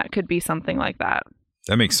 And that could be something like that.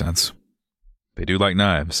 That makes sense. They do like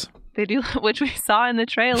knives. They do, which we saw in the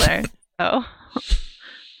trailer. So,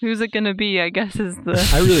 who's it going to be, I guess, is the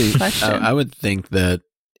question. I would think that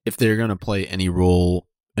if they're going to play any role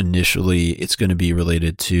initially, it's going to be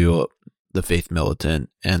related to the Faith Militant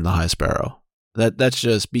and the High Sparrow. That's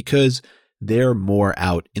just because they're more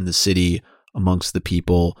out in the city amongst the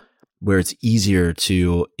people, where it's easier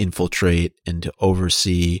to infiltrate and to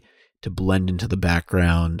oversee, to blend into the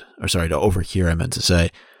background, to overhear, I meant to say,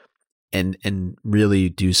 and really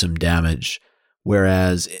do some damage.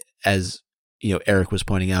 Whereas, as Eric was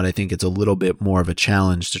pointing out, I think it's a little bit more of a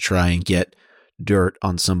challenge to try and get dirt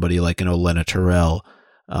on somebody like an Olenna Tyrell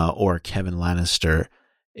or Kevin Lannister.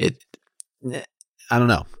 I don't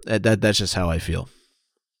know. That's just how I feel.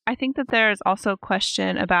 I think that there's also a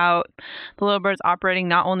question about the Little Birds operating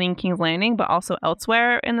not only in King's Landing, but also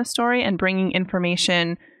elsewhere in the story and bringing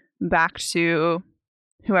information back to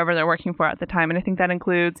whoever they're working for at the time. And I think that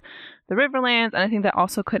includes the Riverlands, and I think that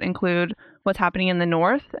also could include what's happening in the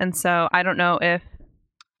North. And so I don't know if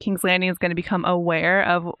King's Landing is going to become aware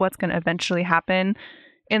of what's going to eventually happen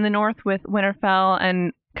in the North with Winterfell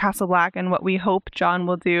and Castle Black, and what we hope Jon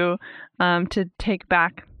will do to take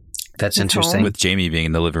back. That's interesting. Home. With Jaime being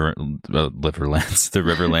in the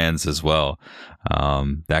Riverlands as well.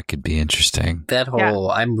 That could be interesting. That whole,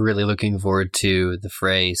 I'm really looking forward to the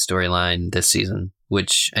Frey storyline this season,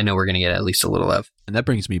 which I know we're going to get at least a little of. And that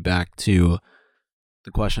brings me back to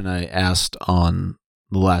the question I asked on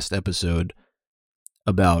the last episode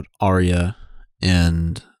about Arya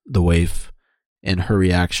and the waif and her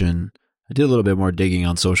reaction. I did a little bit more digging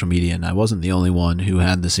on social media, and I wasn't the only one who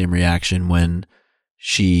had the same reaction when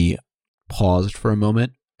she paused for a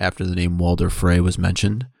moment after the name Walder Frey was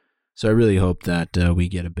mentioned. So I really hope that we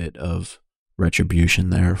get a bit of retribution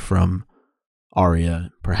there from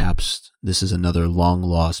Arya. Perhaps this is another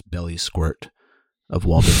long-lost belly squirt of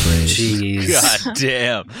Walder Frey's. Jeez. God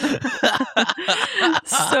damn.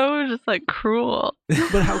 So just like cruel.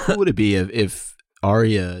 But how cool would it be if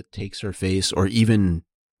Arya takes her face, or even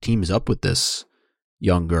teams up with this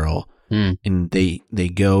young girl, and they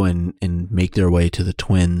go and make their way to the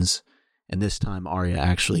twins, and this time Arya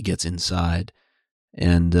actually gets inside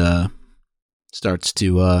and starts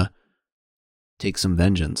to take some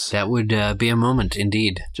vengeance. That would be a moment,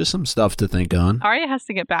 indeed. Just some stuff to think on. Arya has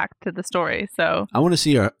to get back to the story, so I want to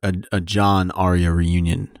see a Jon Arya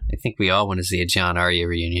reunion. I think we all want to see a Jon Arya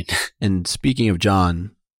reunion. And speaking of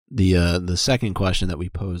Jon, the second question that we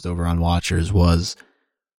posed over on Watchers was,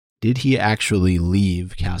 did he actually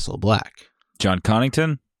leave Castle Black? John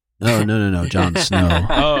Connington? No, Jon Snow.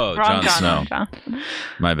 Oh, Wrong Jon Snow. John.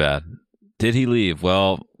 My bad. Did he leave?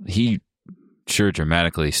 Well, he sure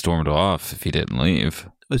dramatically stormed off if he didn't leave.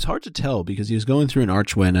 It was hard to tell because he was going through an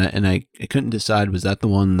archway, and I couldn't decide, was that the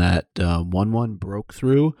one that 1-1 broke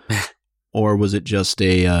through, or was it just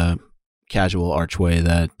a casual archway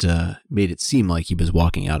that made it seem like he was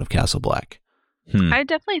walking out of Castle Black? I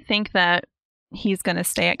definitely think that he's going to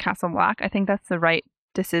stay at Castle Black. I think that's the right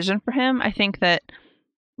decision for him. I think that,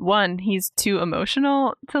 one, he's too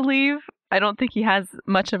emotional to leave. I don't think he has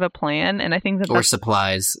much of a plan, and I think that or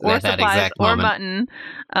supplies or at that exact or moment.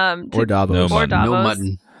 mutton, Or Davos. No mutton. No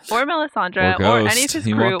mutton. or Melisandre, Or or Ghost. any of his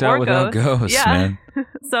He crew, walked out or without Ghost, yeah. man.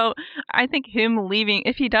 So I think him leaving,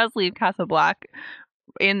 if he does leave Castle Black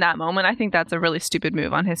in that moment, I think that's a really stupid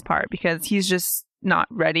move on his part because he's just not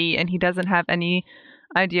ready and he doesn't have any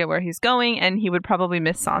idea where he's going, and he would probably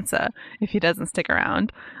miss Sansa if he doesn't stick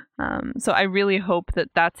around. So I really hope that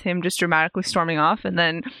that's him just dramatically storming off, and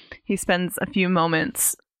then he spends a few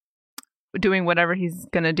moments doing whatever he's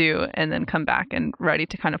going to do and then come back and ready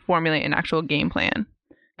to kind of formulate an actual game plan.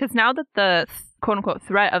 Because now that the quote-unquote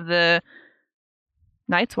threat of the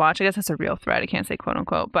Night's Watch, I guess that's a real threat, I can't say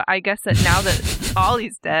quote-unquote, but I guess that now that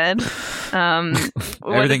Ollie's dead,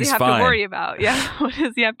 what does he have to worry about? Yeah, what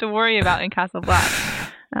does he have to worry about in Castle Black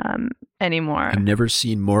anymore? I've never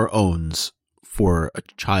seen more owns for a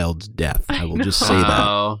child's death. I will just say that.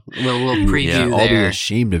 Oh, little preview Yeah, there. all be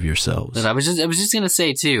ashamed of yourselves. But I was just gonna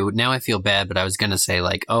say too. Now I feel bad, but I was gonna say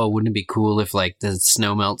like, oh, wouldn't it be cool if like the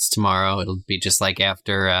snow melts tomorrow? It'll be just like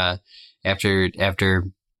after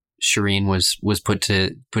Shireen was put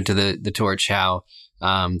to the torch. How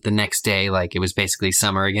the next day, like it was basically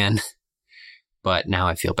summer again. But now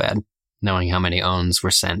I feel bad knowing how many owns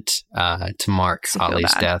were sent to mark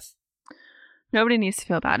Ollie's death. Nobody needs to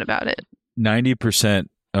feel bad about it. 90%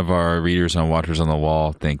 of our readers on Watchers on the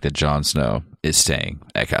Wall think that Jon Snow is staying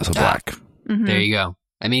at Castle Black. Mm-hmm. There you go.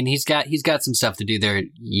 I mean, he's got some stuff to do there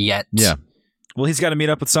yet. Yeah. Well, he's got to meet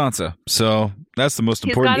up with Sansa, so that's the most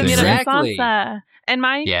important thing. He's got to meet up Exactly. with Sansa. And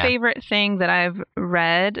my favorite thing that I've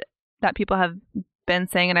read that people have been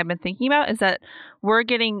saying and I've been thinking about is that we're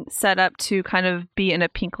getting set up to kind of be in a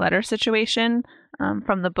pink letter situation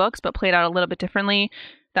from the books, but played out a little bit differently.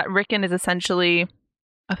 That Rickon is essentially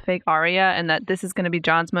a fake Arya, and that this is going to be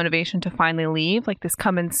Jon's motivation to finally leave, like this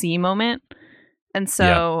come and see moment. And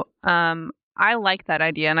so I like that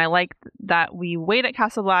idea, and I like that we wait at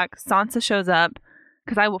Castle Black, Sansa shows up,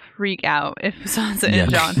 because I will freak out if Sansa and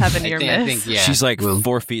Jon have a near miss. She's like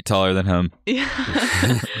 4 feet taller than him. Yeah.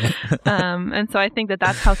 And so I think that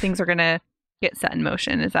that's how things are going to get set in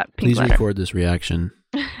motion, is that pink Please letter. record this reaction.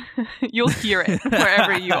 You'll hear it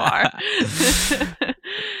wherever you are.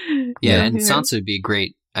 Yeah, and Sansa would be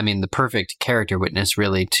great. I mean, the perfect character witness,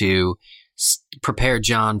 really, to prepare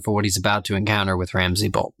Jon for what he's about to encounter with Ramsay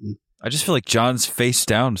Bolton. I just feel like Jon's faced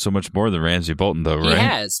down so much more than Ramsay Bolton, though, right? He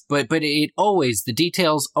has, but it always, the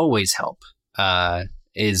details always help.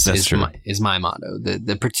 Is my motto.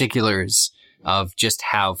 The particulars of just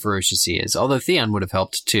how ferocious he is. Although Theon would have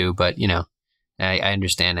helped too, but you know, I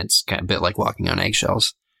understand it's kind of a bit like walking on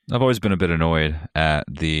eggshells. I've always been a bit annoyed at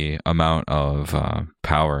the amount of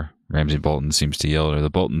power Ramsay Bolton seems to yield, or the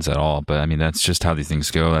Boltons at all. But I mean, that's just how these things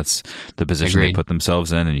go. That's the position they put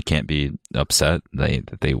themselves in, and you can't be upset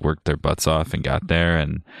that they worked their butts off and got there.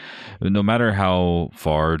 And no matter how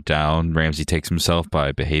far down Ramsay takes himself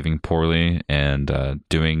by behaving poorly and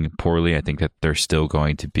doing poorly, I think that they're still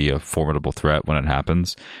going to be a formidable threat when it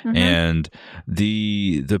happens. Mm-hmm. And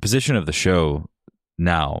the position of the show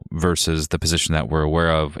now versus the position that we're aware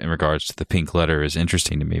of in regards to the pink letter is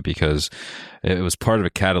interesting to me, because it was part of a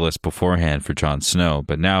catalyst beforehand for Jon Snow,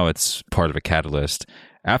 but now it's part of a catalyst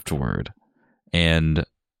afterward. And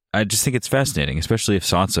I just think it's fascinating, especially if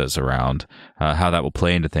Sansa is around, how that will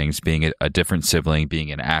play into things, being a different sibling,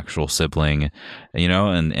 being an actual sibling, you know,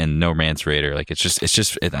 and no Mance Raider. Like, it's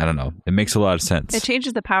just I don't know. It makes a lot of sense. It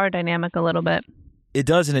changes the power dynamic a little bit. It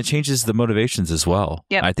does, and it changes the motivations as well.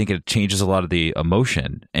 Yep. I think it changes a lot of the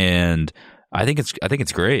emotion, and I think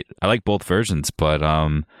it's great. I like both versions, but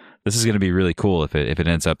this is going to be really cool if it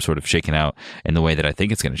ends up sort of shaking out in the way that I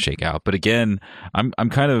think it's going to shake out. But again, I'm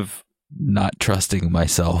kind of not trusting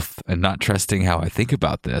myself and not trusting how I think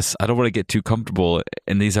about this. I don't want to get too comfortable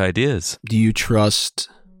in these ideas. Do you trust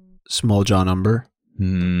Small John Umber?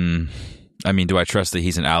 I mean, do I trust that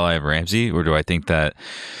he's an ally of Ramsay, or do I think that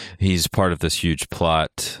he's part of this huge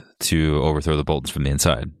plot to overthrow the Boltons from the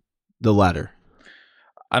inside? The latter.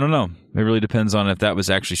 I don't know. It really depends on if that was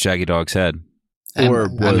actually Shaggy Dog's head. Or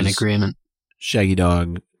I'm in agreement. Shaggy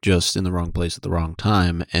Dog just in the wrong place at the wrong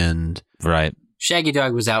time, and right. Shaggy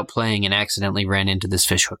Dog was out playing and accidentally ran into this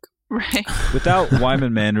fishhook. Right. Without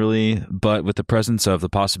Wyman Manderley, but with the presence of the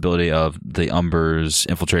possibility of the Umbers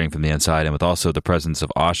infiltrating from the inside, and with also the presence of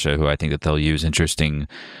Asha, who I think that they'll use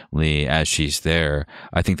interestingly as she's there,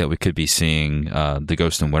 I think that we could be seeing the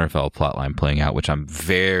Ghost and Winterfell plotline playing out, which I'm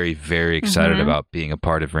very, very excited about being a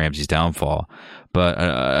part of Ramsay's downfall. But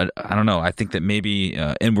I don't know. I think that maybe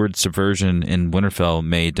inward subversion in Winterfell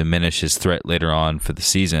may diminish his threat later on for the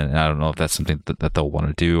season. And I don't know if that's something that they'll want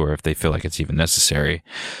to do or if they feel like it's even necessary.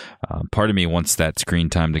 Part of me wants that screen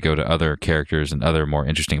time to go to other characters and other more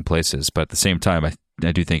interesting places. But at the same time,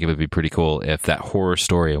 I do think it would be pretty cool if that horror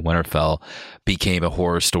story in Winterfell became a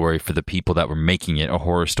horror story for the people that were making it a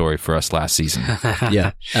horror story for us last season.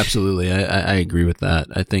 Yeah, absolutely. I agree with that.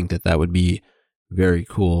 I think that would be very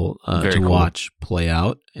cool watch play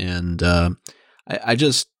out. And I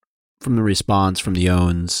just, from the response from the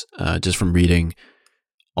Owens, just from reading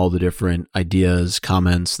all the different ideas,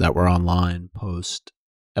 comments that were online post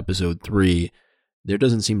episode 3, there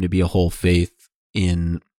doesn't seem to be a whole faith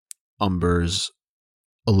in Umber's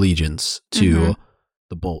allegiance to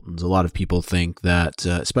the Boltons. A lot of people think that,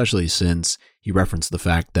 especially since he referenced the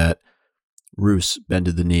fact that Roose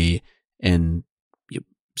bended the knee and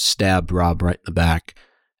stabbed Robb right in the back,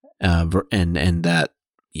 and that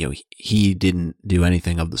he didn't do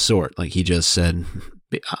anything of the sort. Like, he just said,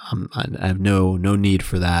 I have no need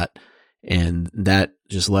for that, and that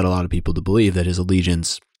just led a lot of people to believe that his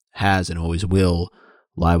allegiance has and always will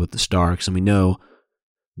lie with the Starks. And we know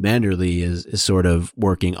Manderley is sort of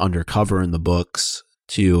working undercover in the books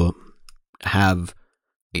to have,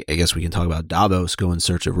 I guess we can talk about Davos go in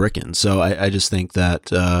search of Rickon. So I just think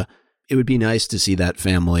that it would be nice to see that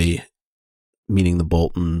family, meaning the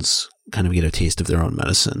Boltons, kind of get a taste of their own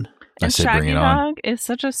medicine. And Shaggy Dog is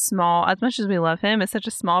such a small, as much as we love him, it's such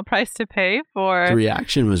a small price to pay for. The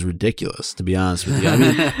reaction was ridiculous, to be honest with you. I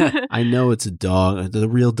mean, I know it's a dog. The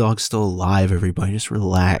real dog's still alive, everybody. Just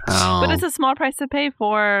relax. But it's a small price to pay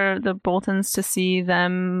for the Boltons to see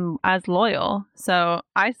them as loyal. So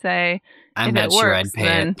I say, I'm not sure I'd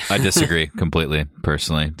pay it. I disagree completely,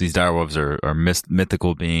 personally. These direwolves are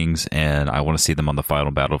mythical beings, and I want to see them on the final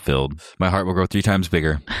battlefield. My heart will grow 3 times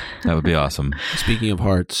bigger. That would be awesome. Speaking of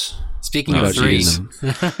hearts... Speaking of 3,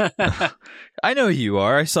 I know who you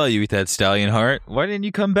are. I saw you eat that stallion heart. Why didn't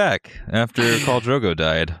you come back after Khal Drogo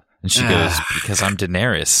died? And she goes, because I'm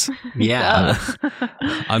Daenerys. Yeah.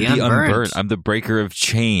 I'm the unburnt. I'm the breaker of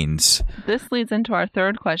chains. This leads into our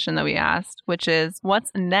third question that we asked, which is, what's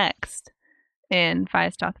next in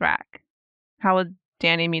Fires Dothrak? How will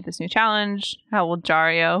Dany meet this new challenge? How will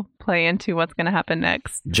Jaario play into what's going to happen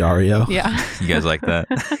next? Jaario? Yeah. You guys like that?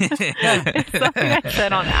 It's something I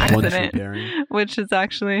said on accident, which is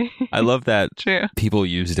actually I love that true. People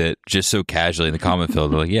used it just so casually in the comment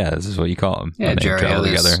field. They're like, yeah, this is what you call them. Yeah, Jaario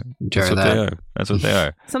together. That's what they are. That's what they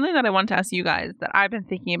are. Something that I want to ask you guys that I've been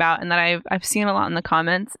thinking about and that I've seen a lot in the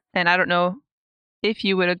comments, and I don't know if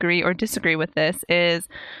you would agree or disagree with this, is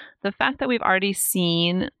the fact that we've already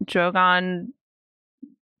seen Drogon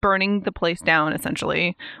burning the place down,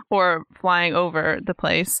 essentially, or flying over the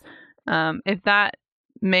place. If that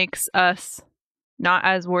makes us not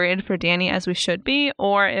as worried for Dany as we should be,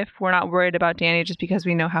 or if we're not worried about Dany just because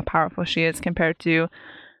we know how powerful she is compared to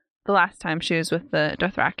the last time she was with the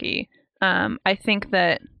Dothraki. I think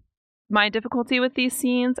that my difficulty with these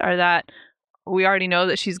scenes are that we already know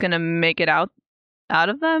that she's going to make it out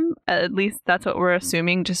of them. At least that's what we're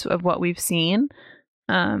assuming just of what we've seen.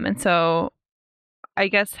 And so I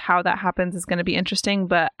guess how that happens is going to be interesting,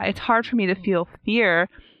 but it's hard for me to feel fear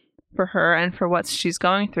for her and for what she's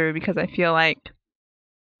going through, because I feel like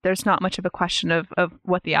there's not much of a question of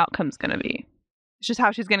what the outcome's going to be. It's just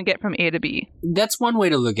how she's going to get from A to B. That's one way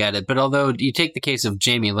to look at it. But although you take the case of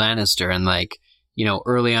Jaime Lannister and, like, you know,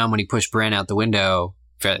 early on when he pushed Bran out the window,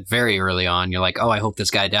 very early on, you're like, oh, I hope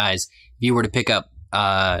this guy dies. If you were to pick up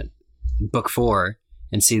book 4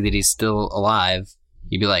 and see that he's still alive,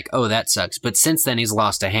 you'd be like, oh, that sucks. But since then, he's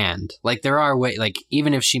lost a hand. Like, there are ways, like,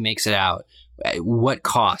 even if she makes it out, what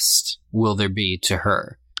cost will there be to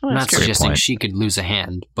her? I'm not suggesting she could lose a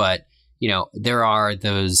hand, but, you know, there are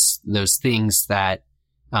those things that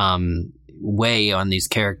weigh on these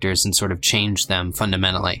characters and sort of change them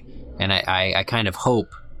fundamentally. And I kind of hope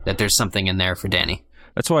that there's something in there for Dany.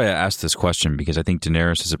 That's why I asked this question, because I think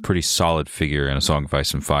Daenerys is a pretty solid figure in A Song of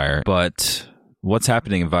Ice and Fire. But what's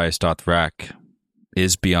happening in Vaes Dothrak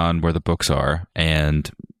is beyond where the books are. And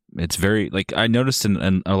it's very, like, I noticed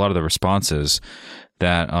in a lot of the responses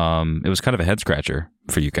that it was kind of a head scratcher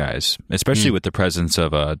for you guys, especially with the presence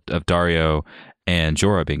of Daario and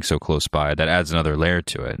Jorah being so close by. That adds another layer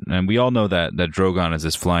to it. And we all know that Drogon is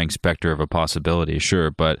this flying specter of a possibility, sure,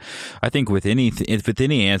 but I think with any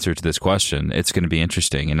answer to this question, it's going to be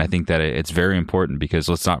interesting. And I think that it's very important, because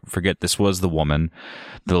let's not forget, this was the woman,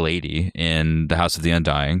 the lady in the House of the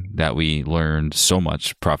Undying that we learned so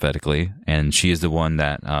much prophetically, and she is the one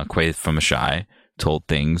that Quaithe from Ashai told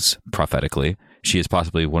things prophetically. She is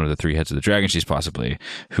possibly one of the three heads of the dragon. She's possibly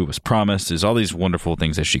who was promised. There's all these wonderful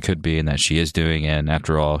things that she could be and that she is doing. And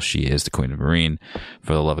after all, she is the Queen of Meereen,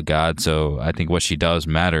 for the love of God. So I think what she does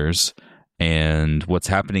matters. And what's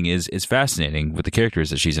happening is fascinating with the characters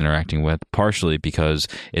that she's interacting with, partially because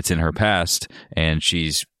it's in her past and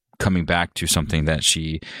she's coming back to something that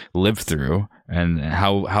she lived through. And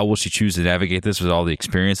how will she choose to navigate this with all the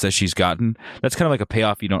experience that she's gotten? That's kind of like a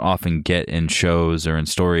payoff you don't often get in shows or in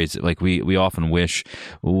stories. Like we often wish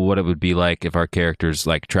what it would be like if our characters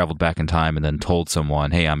like traveled back in time and then told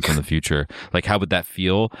someone, "Hey, I'm from the future." Like, how would that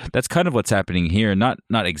feel? That's kind of what's happening here. Not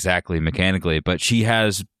exactly mechanically, but she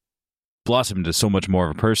has blossomed into so much more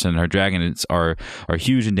of a person. Her dragons are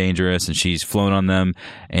huge and dangerous, and she's flown on them,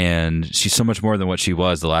 and she's so much more than what she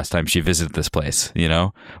was the last time she visited this place, you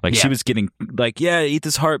know? Like, she was getting like, yeah, eat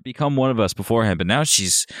this heart, become one of us beforehand, but now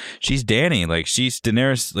she's Dany, like she's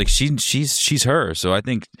Daenerys, like she's her. So I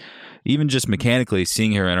think even just mechanically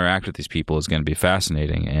seeing her interact with these people is going to be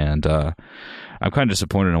fascinating. And I'm kind of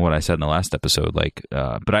disappointed in what I said in the last episode, like,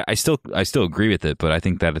 but I still agree with it. But I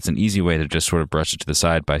think that it's an easy way to just sort of brush it to the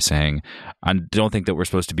side by saying, I don't think that we're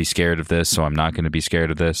supposed to be scared of this, so I'm not going to be scared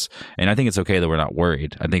of this. And I think it's okay that we're not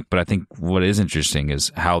worried. I think what is interesting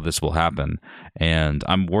is how this will happen. And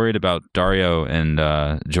I'm worried about Daario and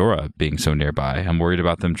Jorah being so nearby. I'm worried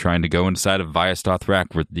about them trying to go inside of Vaes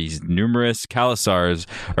Dothrak, where these numerous Khalasars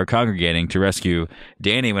are congregating to rescue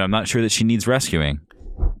Dany, when I'm not sure that she needs rescuing.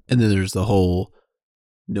 And then there's the whole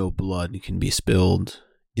no blood can be spilled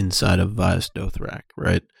inside of Vaes Dothrak,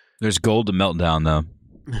 right? There's gold to melt down, though.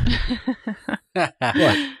 But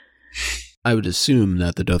I would assume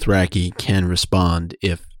that the Dothraki can respond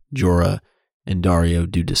if Jorah and Daario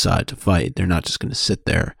do decide to fight. They're not just going to sit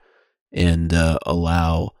there and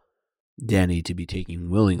allow Dany to be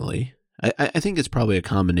taken willingly. I think it's probably a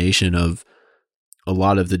combination of a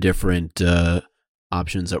lot of the different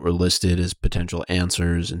options that were listed as potential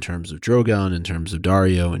answers in terms of Drogon, in terms of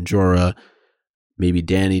Daario and Jorah. Maybe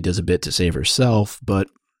Dany does a bit to save herself, but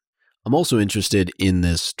I'm also interested in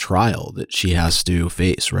this trial that she has to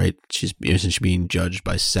face, right? She's being judged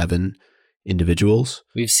by 7 individuals.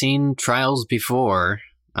 We've seen trials before,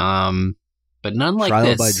 but none like trial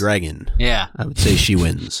this. Trial by dragon. Yeah. I would say she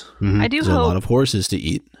wins. I do There's hope a lot of horses to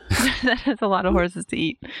eat. That is a lot of horses to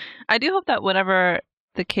eat. I do hope that whatever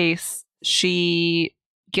the case, she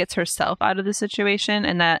gets herself out of the situation,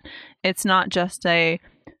 and that it's not just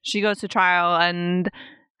she goes to trial and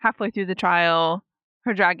halfway through the trial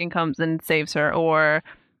her dragon comes and saves her, or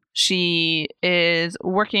she is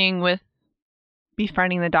working with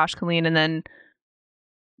befriending the Dosh Khaleen and then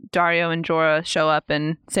Daario and Jorah show up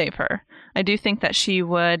and save her. I do think that she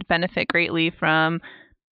would benefit greatly from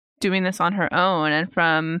doing this on her own and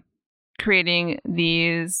from creating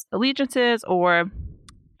these allegiances or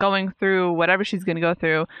going through whatever she's going to go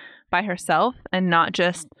through by herself and not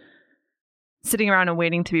just sitting around and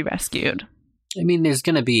waiting to be rescued. I mean, there's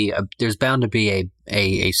bound to be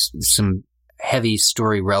some heavy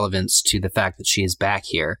story relevance to the fact that she is back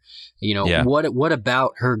here. You know, what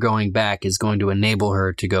about her going back is going to enable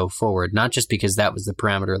her to go forward? Not just because that was the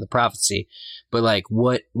parameter of the prophecy, but like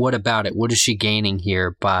what about it? What is she gaining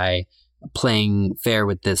here by playing fair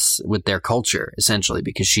with their culture, essentially?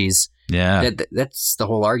 Because that's the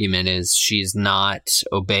whole argument, is she's not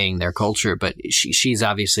obeying their culture, but she's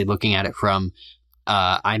obviously looking at it from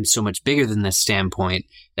I'm so much bigger than this standpoint.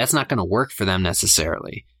 That's not going to work for them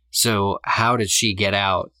necessarily. So how did she get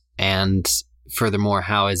out? And furthermore,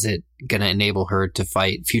 how is it going to enable her to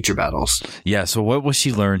fight future battles? Yeah, so what will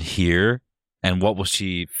she learn here, and what will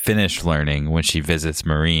she finish learning when she visits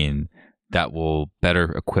Meereen that will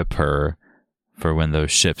better equip her for when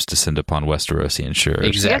those ships descend upon Westerosian shores?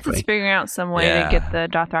 Exactly. I guess it's figuring out some way to get the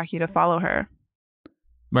Dothraki to follow her.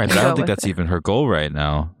 Right, but I don't think that's even her goal right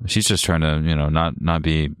now. She's just trying to, not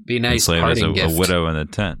be nice enslaved as a gift. widow in the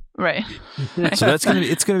tent. Right. So it's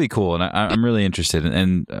gonna be cool, and I'm really interested.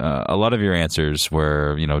 And a lot of your answers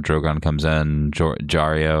were, Drogon comes in,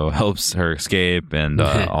 Jaario helps her escape, and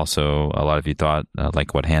also a lot of you thought,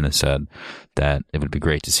 like what Hannah said, that it would be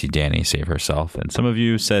great to see Dany save herself. And some of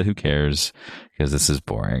you said, "Who cares? Because this is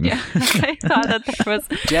boring." Yeah, I thought that there was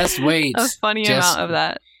just wait a funny amount of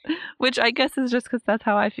that, which I guess is just because that's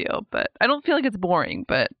how I feel. But I don't feel like it's boring,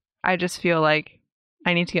 but I just feel like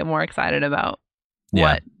I need to get more excited about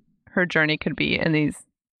what her journey could be in these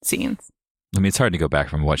scenes. I mean, it's hard to go back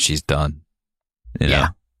from what she's done. You know?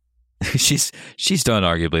 she's done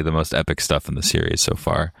arguably the most epic stuff in the series so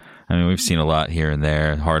far. I mean, we've seen a lot here and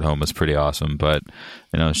there. Hard Home was pretty awesome, but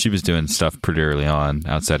she was doing stuff pretty early on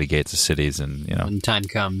outside of gates of cities, and when time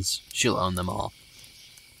comes, she'll own them all.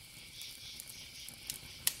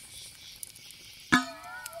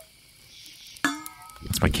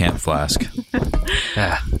 It's my camp flask.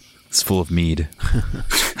 It's full of mead.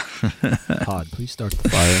 Pod, please start the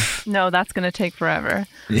fire. No, that's going to take forever.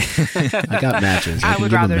 I got matches. I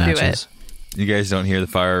would rather do it. You guys don't hear the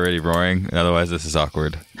fire already roaring? Otherwise, this is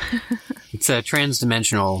awkward. It's a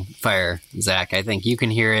trans-dimensional fire, Zach. I think you can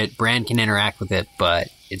hear it. Bran can interact with it, but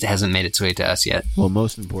it hasn't made its way to us yet. Well,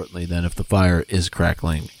 most importantly, then, if the fire is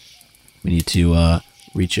crackling, we need to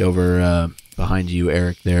reach over behind you,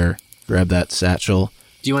 Eric, there. Grab that satchel.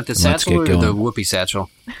 Do you want the satchel or the whoopee satchel?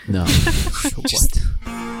 No. What?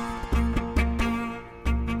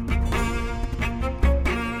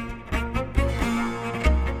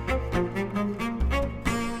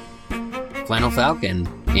 Flannel Falcon,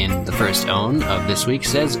 in the first own of this week,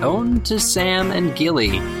 says, "Own to Sam and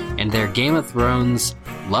Gilly and their Game of Thrones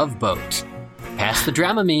love boat. Pass the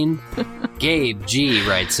Dramamine." Gabe G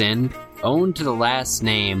writes in, "Own to the last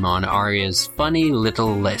name on Arya's funny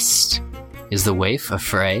little list. Is the waif a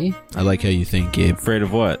Frey?" I like how you think, Gabe. Afraid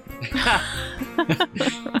of what?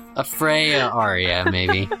 A Frey Arya,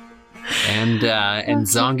 maybe. And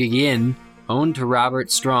Zonga Yin, "Own to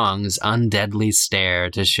Robert Strong's undeadly stare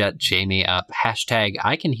to shut Jaime up. Hashtag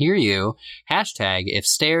I can hear you. Hashtag if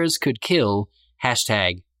stairs could kill.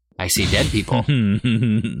 Hashtag I see dead people."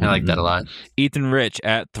 I like that a lot. Ethan Rich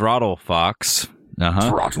at Throttle Fox.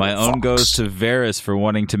 My own goes to Varys for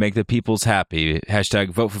wanting to make the peoples happy.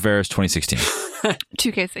 Hashtag vote for Varys 2016.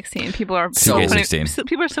 2K16. People are 2K16.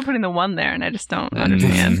 People are still putting the one there, and I just don't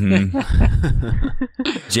understand.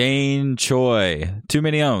 Jane Choi. Too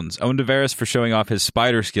many owns. Owned to Varys for showing off his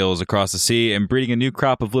spider skills across the sea and breeding a new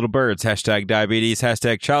crop of little birds. Hashtag diabetes.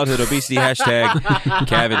 Hashtag childhood obesity. Hashtag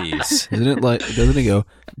cavities. Doesn't it go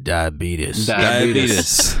diabetes?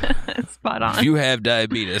 Diabetes. Spot on. If you have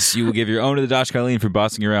diabetes, you will give your own to the Dosh Colleen for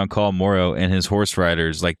bossing around Khal Moro and his horse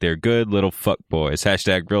riders like they're good little fuck boys.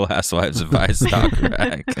 Hashtag Real Housewives of Ice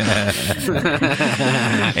Rack.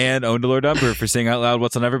 And owned to Lord Umber for saying out loud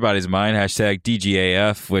what's on everybody's mind. Hashtag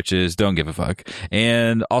DGAF, which is don't give a fuck.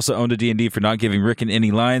 And also owned to D&D for not giving Rickon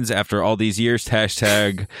any lines after all these years.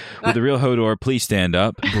 Hashtag with the real Hodor, please stand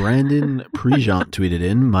up. Brandon Prejant tweeted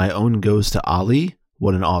in, "My own goes to Ali.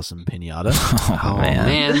 What an awesome pinata." Oh,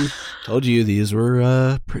 man. Told you these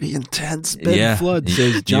were pretty intense. Ben Flood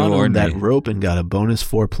says John owned that rope and got a bonus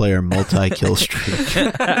 4-player multi-kill streak.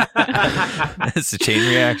 It's a chain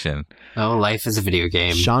reaction. Oh, life is a video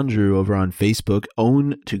game. Chandru over on Facebook,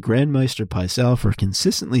 own to Grandmeister Pycelle for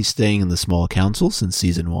consistently staying in the small council since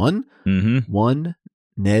season 1. Mm-hmm. 1,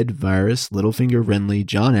 Ned, Varys, Littlefinger, Renly,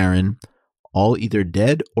 John Aaron, all either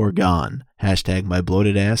dead or gone. Hashtag my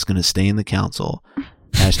bloated ass gonna stay in the council.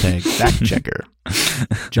 Hashtag fact checker.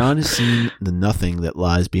 John has seen the nothing that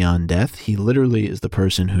lies beyond death. He literally is the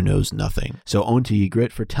person who knows nothing. So own to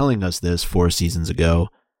Ygritte for telling us this 4 seasons ago.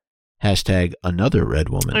 Hashtag another red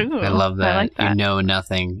woman. Ooh, I love that. I like that. You know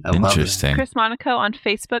nothing. Interesting. Chris Monaco on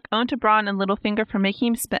Facebook, own to Braun and Littlefinger for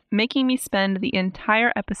making me spend the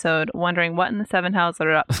entire episode wondering what in the Seven Hells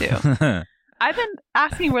they're up to. I've been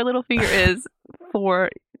asking where Littlefinger is for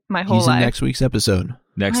my whole life. He's in next week's episode.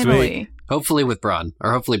 Next week. Hopefully with Braun.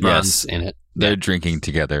 Or hopefully Braun's in it. They're drinking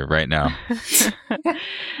together right now.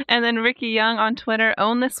 And then Ricky Young on Twitter,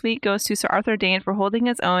 own this week goes to Sir Arthur Dayne for holding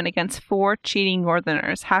his own against 4 cheating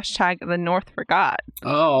Northerners. Hashtag the North forgot.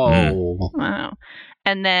 Oh. Wow.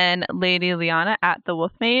 And then Lady Liana at the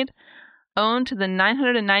Wolfmaid, own to the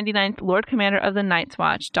 999th Lord Commander of the Night's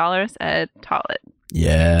Watch, Dollars Ed Tollett.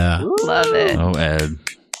 Yeah. Ooh. Love it. Oh, Ed.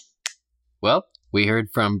 Well, we heard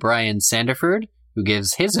from Brian Sanderford, who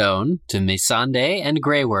gives his own to Missandei and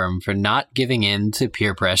Grey Worm for not giving in to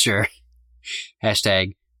peer pressure.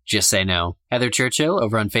 Hashtag just say no. Heather Churchill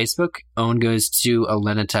over on Facebook, own goes to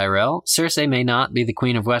Olenna Tyrell. Cersei may not be the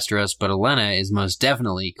queen of Westeros, but Olenna is most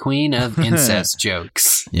definitely queen of incest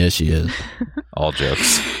jokes. Yes, she is. All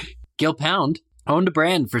jokes. Gil Pound owned a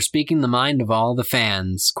brand for speaking the mind of all the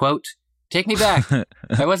fans. Quote, "Take me back.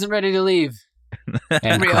 I wasn't ready to leave."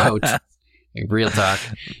 End quote. Real talk.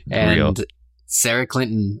 And Real. Sarah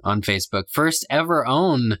Clinton on Facebook. First ever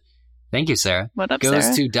own. Thank you, Sarah. What up, Goes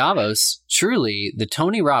Sarah? to Davos. Truly the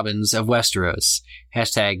Tony Robbins of Westeros.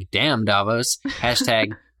 Hashtag damn Davos.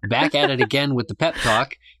 Hashtag back at it again with the pep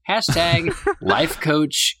talk. Hashtag life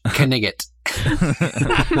coach Knigget.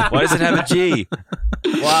 Why does it have a G?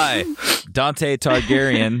 Why? Dante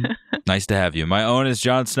Targaryen. Nice to have you. My own is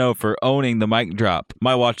Jon Snow for owning the mic drop.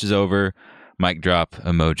 My watch is over. Mic drop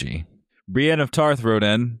emoji. Brienne of Tarth wrote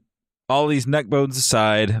in, all these neck bones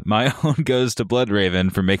aside, my own goes to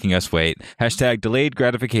Bloodraven for making us wait. Hashtag delayed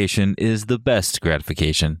gratification is the best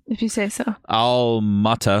gratification. If you say so.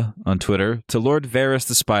 Almata on Twitter, to Lord Varys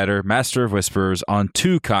the Spider, Master of Whisperers on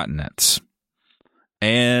 2 continents.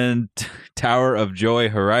 And Tower of Joy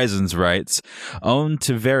Horizons writes, own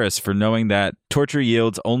to Varys for knowing that torture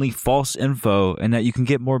yields only false info and that you can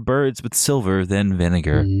get more birds with silver than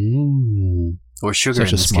vinegar. Or sugar. Such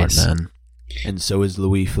in a this smart case. man. And so is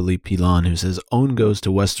Louis Philippe Pilon, who says, own goes to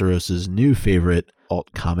Westeros' new favorite alt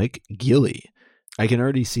comic, Gilly. I can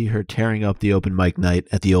already see her tearing up the open mic night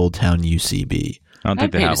at the Old Town UCB. I don't think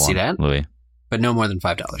I'd they pay have to see one, that. Louis. But no more than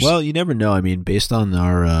 $5. Well, you never know. I mean, based on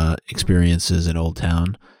our experiences in Old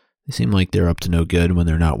Town, they seem like they're up to no good when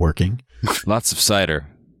they're not working. Lots of cider.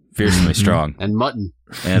 Fearsomely strong. And mutton.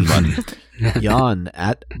 And money. Jan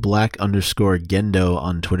at @Black_Gendo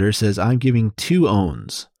on Twitter says, I'm giving 2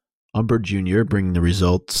 owns. Umber Jr. bringing the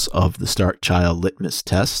results of the Stark Child litmus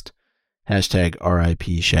test. Hashtag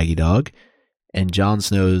RIP Shaggy Dog. And Jon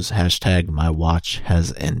Snow's hashtag My Watch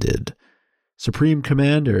Has Ended. Supreme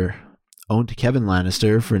Commander, owned to Kevin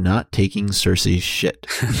Lannister for not taking Cersei's shit.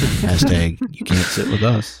 Hashtag you can't sit with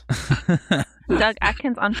us. Doug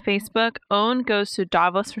Atkins on Facebook. Owen goes to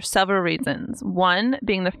Davos for several reasons. One,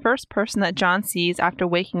 being the first person that Jon sees after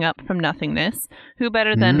waking up from nothingness. Who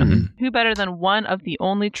better than one of the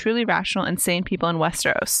only truly rational and sane people in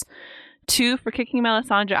Westeros? 2, for kicking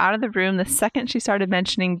Melisandre out of the room the second she started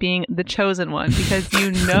mentioning being the chosen one, because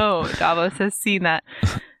you know Davos has seen that,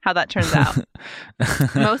 how that turns out.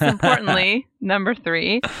 Most importantly, number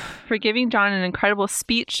 3, for giving Jon an incredible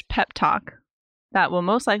speech pep talk that will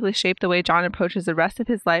most likely shape the way Jon approaches the rest of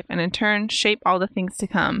his life and in turn shape all the things to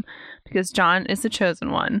come, because Jon is the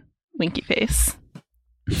chosen one. Winky face.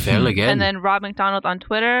 Fairly good. And then Rob McDonald on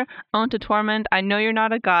Twitter, own to Tormund, I know you're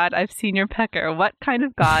not a god, I've seen your pecker. What kind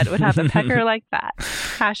of god would have a pecker like that?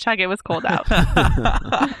 Hashtag it was cold out.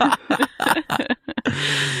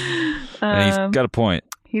 And he's got a point.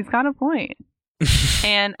 He's got a point.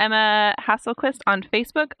 And Emma Hasselquist on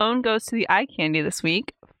Facebook, own goes to the eye candy this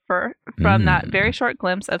week from that very short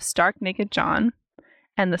glimpse of stark naked Jon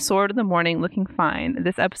and the sword of the morning looking fine.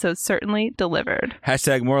 This episode certainly delivered.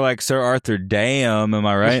 Hashtag more like Sir Arthur. Damn, am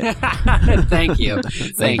I right? Thank you.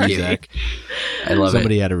 Thank you. Zach. I love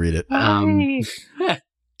Somebody had to read it.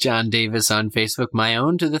 John Davis on Facebook, my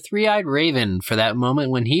own to the three-eyed raven for that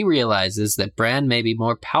moment when he realizes that Bran may be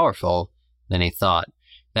more powerful than he thought.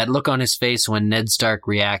 That look on his face when Ned Stark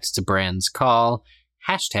reacts to Bran's call.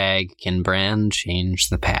 Hashtag can Bran change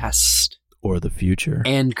the past? Or the future.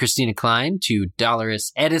 And Christina Klein to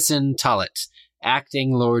Dolores Edison Tollett,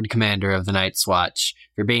 acting Lord Commander of the Night's Watch,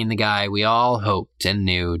 for being the guy we all hoped and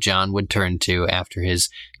knew Jon would turn to after his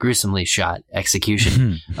gruesomely shot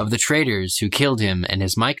execution of the traitors who killed him and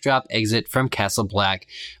his mic drop exit from Castle Black.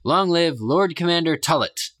 Long live Lord Commander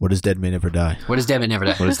Tollett. What does dead may never die? What does Dead May Never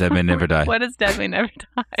Die? What does Dead May Never Die? What does Dead May Never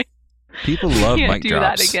Die? People love Can't mic do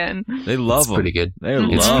drops. that again. They love It's them. pretty good. They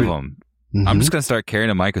It's love pretty- them. Mhm. I'm just going to start carrying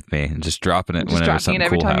a mic with me and just dropping it Just whenever dropping something it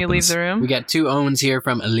every cool time happens. you leave the room. We got 2 owns here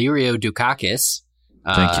from Illyrio Dukakis.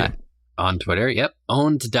 Thank you. On Twitter, yep.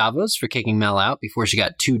 Own to Davos for kicking Mel out before she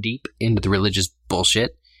got too deep into the religious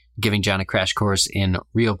bullshit, giving Jon a crash course in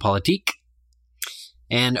realpolitik.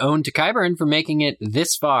 And own to Qyburn for making it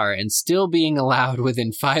this far and still being allowed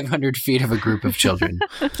within 500 feet of a group of children.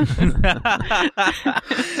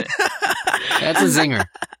 That's a zinger.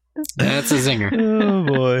 That's a zinger. Oh,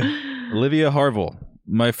 boy. Olivia Harville.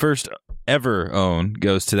 My first ever own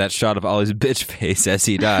goes to that shot of Ollie's bitch face as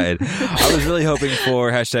he died. I was really hoping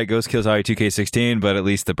for hashtag Ghost Kills Ollie 2K16, but at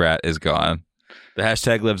least the brat is gone. The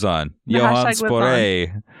hashtag lives on. The Johan hashtag lives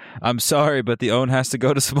Spore. I'm sorry, but the own has to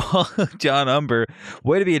go to small John Umber.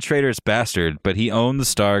 Way to be a traitorous bastard, but he owned the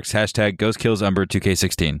Starks. Hashtag Ghost Kills Umber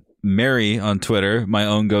 2K16. Mary on Twitter. My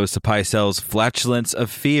own goes to Pycelle's flatulence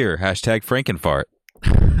of fear. Hashtag Frankenfart.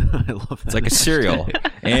 I love that. It's like a cereal.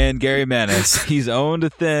 And Gary Manis. He's owned a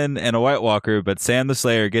Thin and a White Walker, but Sam the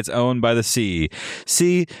Slayer gets owned by the sea.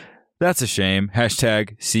 See, That's a shame.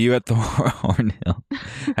 Hashtag see you at the Hornhill.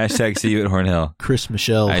 Hashtag see you at Hornhill. Chris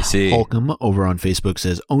Michelle Holcomb over on Facebook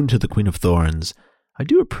says, own to the Queen of Thorns. I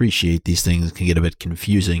do appreciate these things can get a bit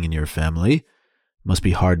confusing in your family. Must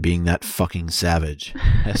be hard being that fucking savage.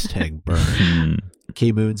 Hashtag burn.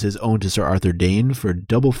 K-Moon says, own to Sir Arthur Dane for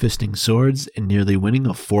double fisting swords and nearly winning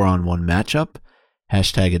a 4-on-1 matchup.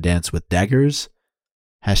 Hashtag a dance with daggers.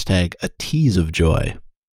 Hashtag a tease of joy.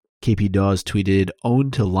 KP Dawes tweeted,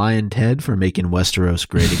 own to Lion Ted for making Westeros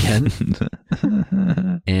great again.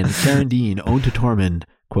 And Karen Dean, own to Tormund,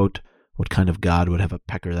 quote, what kind of god would have a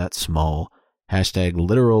pecker that small? Hashtag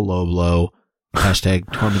literal low blow. Hashtag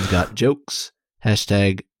Tormund's got jokes.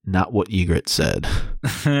 Hashtag not what Ygritte said.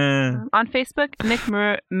 On Facebook, Nick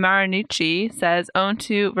Marinucci says, own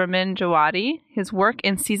to Ramin Djawadi. His work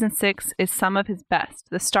in Season 6 is some of his best.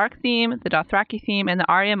 The Stark theme, the Dothraki theme, and the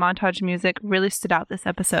Arya montage music really stood out this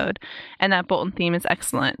episode. And that Bolton theme is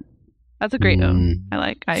excellent. That's a great own.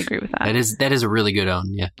 I agree with that. That is a really good own,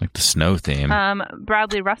 yeah. Like the snow theme.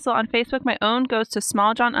 Bradley Russell on Facebook, my own goes to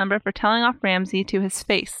Small John Umber for telling off Ramsay to his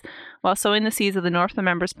face while sowing the seeds of the North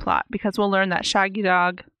Remembers plot, because we'll learn that Shaggy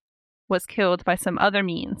Dog was killed by some other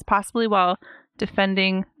means, possibly while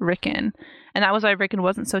defending Rickon. And that was why Rickon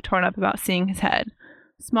wasn't so torn up about seeing his head.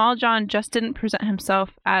 Small John just didn't present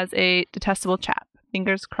himself as a detestable chap.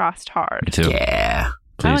 Fingers crossed hard. Me too. Yeah.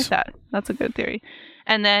 Please. I like that. That's a good theory.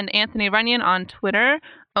 And then Anthony Runyon on Twitter,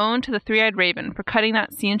 own to the Three-Eyed Raven for cutting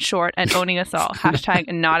that scene short and owning us all.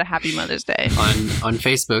 Hashtag not a happy Mother's Day. On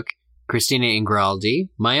Facebook, Christina Ingraldi,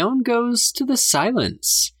 my own goes to the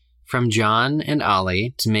silence. From John and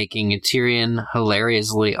Ollie to making Tyrion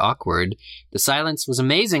hilariously awkward, the silence was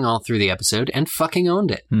amazing all through the episode and fucking owned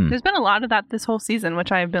it. There's been a lot of that this whole season,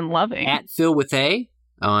 which I've been loving. At Phil with A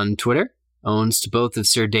on Twitter, owns to both of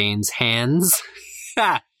Sir Dane's hands.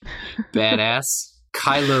 Badass.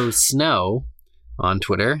 Kylo Snow on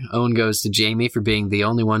Twitter, own goes to Jamie for being the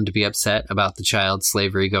only one to be upset about the child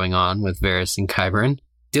slavery going on with Varys and Qyburn.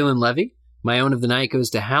 Dylan Levy, my own of the night goes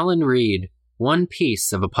to Hallen Reed. One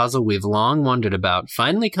piece of a puzzle we've long wondered about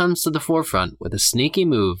finally comes to the forefront with a sneaky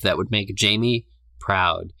move that would make Jamie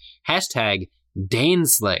proud. Hashtag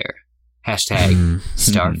Daneslayer. Hashtag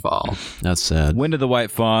Starfall. That's sad. Wind of the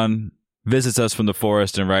White Fawn visits us from the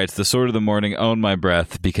forest and writes, the sword of the morning owned my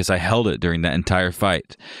breath because I held it during that entire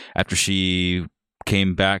fight. After she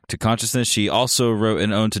came back to consciousness, she also wrote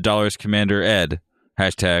an ode to Dollar's Commander Ed.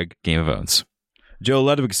 Hashtag Game of Owns. Joe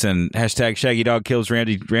Ludwigson, hashtag Shaggy Dog kills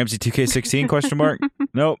Ramsey 2K16, question mark?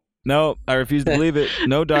 Nope, I refuse to believe it.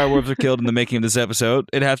 No direwolves are killed in the making of this episode.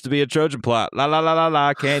 It has to be a Trojan plot. La la la la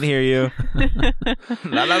la, can't hear you.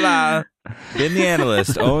 La la la. Ben the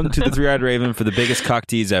Analyst, owned to the Three-Eyed Raven for the biggest cock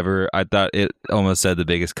tease ever. I thought it almost said the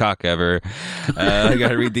biggest cock ever. I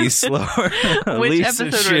gotta read these slower. Which Lisa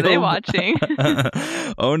episode were they watching?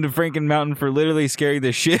 Owned to Franken Mountain for literally scaring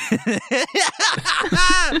the shit.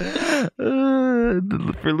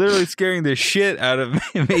 For literally scaring the shit out of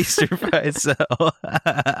Maester Pycelle.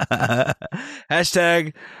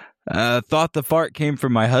 Hashtag thought the fart came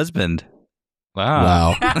from my husband.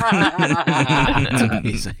 Wow. That's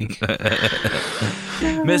amazing.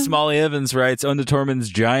 Miss Molly Evans writes, own the Tormund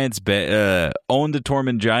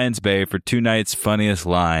Giants Bay for two nights' funniest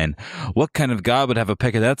line. What kind of god would have a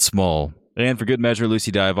pecker that small? And for good measure, Lucy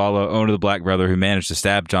Diavolo, owner of the Black Brother who managed to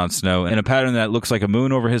stab Jon Snow in a pattern that looks like a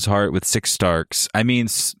moon over his heart with 6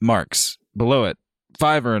 marks. Below it,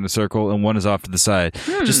 5 are in a circle and 1 is off to the side.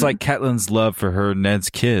 Just like Catelyn's love for her Ned's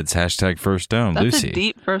kids. Hashtag first own. That's Lucy. a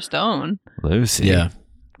deep first own. Lucy. Yeah.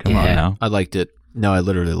 Come on now. I liked it. No, I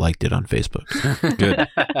literally liked it on Facebook. Good.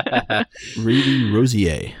 Reedy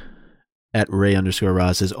Rosier at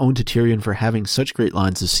Ray_Roz says, own to Tyrion for having such great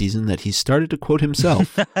lines this season that he started to quote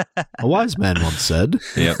himself. A wise man once said.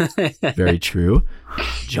 Yep. Very true.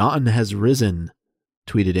 John has risen.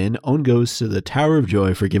 Tweeted in, own goes to the Tower of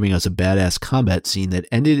Joy for giving us a badass combat scene that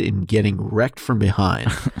ended in getting wrecked from behind.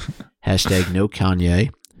 Hashtag no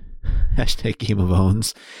Kanye. Hashtag Game of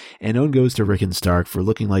Owns. And own goes to Rickon Stark for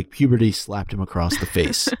looking like puberty slapped him across the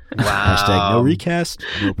face. Wow. Hashtag no recast,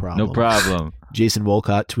 no problem. No problem. Jason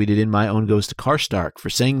Wolcott tweeted in, my own goes to Karstark for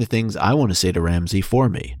saying the things I want to say to Ramsay for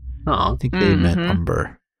me. Aw. I think they meant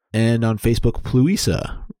Umber. And on Facebook,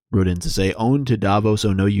 Pluisa wrote in to say, own to Davos,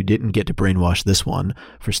 oh no, you didn't get to brainwash this one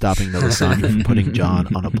for stopping Melisandre from putting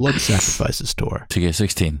Jon on a blood sacrifices tour.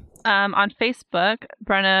 2K16. On Facebook,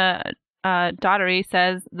 Brenna Daughtery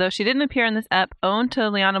says, though she didn't appear in this ep, own to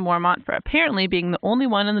Lyanna Mormont for apparently being the only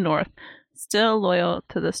one in the North still loyal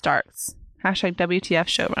to the Starks. Hashtag WTF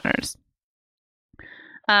showrunners.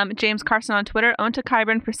 James Carson on Twitter. Own to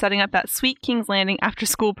Kyburn for setting up that sweet King's Landing after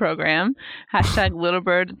school program. Hashtag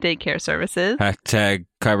Littlebird Daycare Services. Hashtag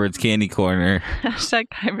Kyburn's Candy Corner. Hashtag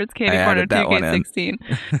Kyburn's Candy Corner 2K16.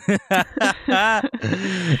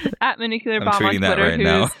 At Manucular Bomb on Twitter,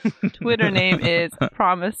 whose Twitter name is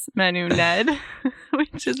Promise Menu Ned,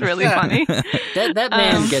 which is really funny. That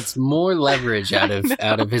man gets more leverage out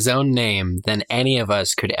of his own name than any of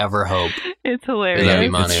us could ever hope. It's hilarious.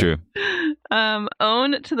 Yeah, it's true.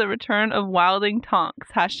 Own to the return of Wilding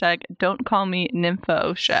Tonks. Hashtag Don't Call Me Nympha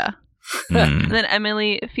Osha. Then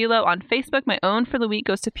Emily Philo on Facebook. My own for the week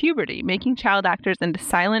goes to puberty, making child actors into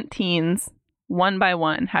silent teens one by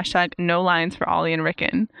one. Hashtag No Lines for Ollie and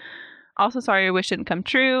Rickon. Also, sorry your wish didn't come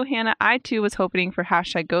true. Hannah, I too was hoping for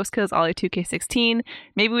hashtag Ghost Kills Ollie 2K16.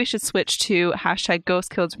 Maybe we should switch to hashtag Ghost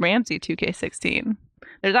Kills Ramsey 2K16.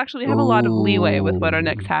 There's actually, we have a lot of leeway with what our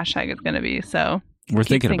next hashtag is going to be, so we're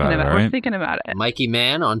thinking about it, right? We're thinking about it. Mikey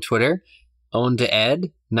Man on Twitter. Own to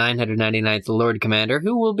Ed, 999th Lord Commander,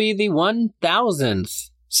 who will be the 1000th.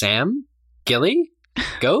 Sam? Gilly?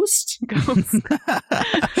 Ghost? Ghost.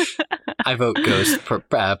 I vote Ghost,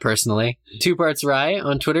 personally. Two Parts Rye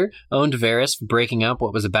on Twitter. Own to Varys for breaking up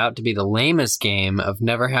what was about to be the lamest game of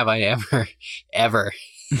Never Have I Ever.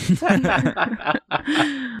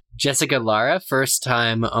 Jessica Lara, first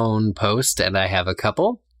time own post, and I have a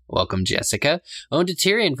couple. Welcome, Jessica. Own to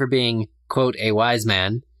Tyrion for being, quote, a wise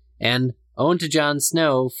man. And own to Jon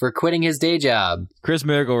Snow for quitting his day job. Chris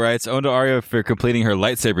Miracle writes, own to Arya for completing her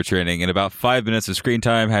lightsaber training in about 5 minutes of screen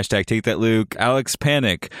time. Hashtag Take That Luke. Alex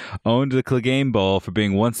Panic. Own to the Clegane Bowl for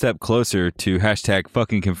being one step closer to hashtag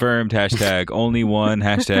fucking confirmed. Hashtag only one.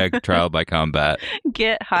 Hashtag trial by combat.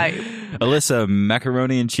 Get hype. Alyssa,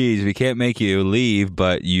 macaroni and cheese. We can't make you leave,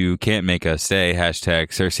 but you can't make us stay. Hashtag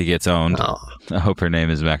Cersei gets owned. Oh. I hope her name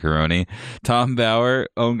is Macaroni. Tom Bauer,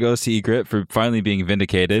 own goes to Egret for finally being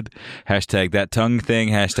vindicated. Hashtag that tongue thing.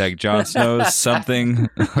 Hashtag Jon knows something.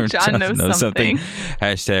 Or John knows something.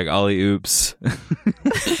 Hashtag Ollie oops.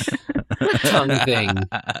 Tongue thing.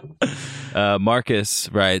 Marcus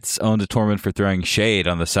writes, own to Tormund for throwing shade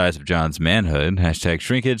on the size of Jon's manhood. Hashtag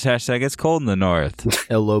shrinkage. Hashtag it's cold in the north.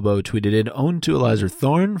 El Lobo tweeted in, own to Eliza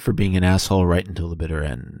Thorne for being an asshole right until the bitter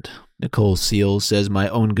end. Nicole Seal says, my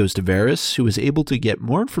own goes to Varys, who was able to get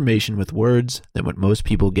more information with words than what most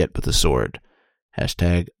people get with a sword.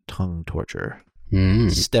 Hashtag tongue torture.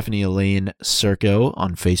 Stephanie Elaine Serco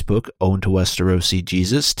on Facebook, own to Westerosi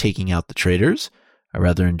Jesus, taking out the traitors. I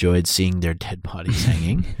rather enjoyed seeing their dead bodies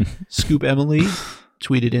hanging. Scoop Emily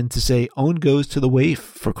tweeted in to say, own goes to the waif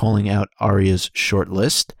for calling out Arya's short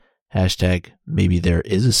list. Hashtag maybe there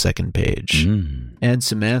is a second page. And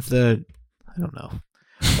Samantha, I don't know,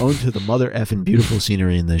 own to the mother effing beautiful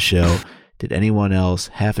scenery in this show. Did anyone else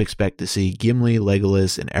half expect to see Gimli,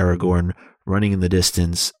 Legolas, and Aragorn running in the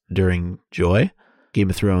distance during Joy? Game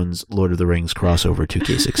of Thrones, Lord of the Rings crossover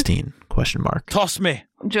 2K16? Question mark. Toss me.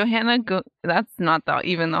 Johanna, that's not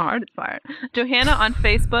even the hardest part. Johanna on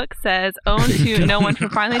Facebook says, own to no one for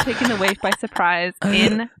finally taking the waif by surprise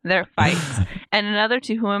in their fight. And another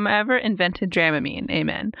to whomever invented Dramamine.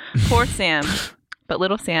 Amen. Poor Sam, but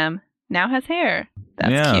little Sam now has hair.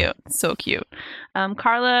 That's cute. So cute.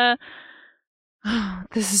 Carla,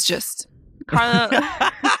 this is just... Carla.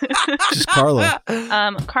 Just Carla.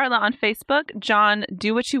 Carla on Facebook. John,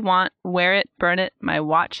 do what you want. Wear it. Burn it. My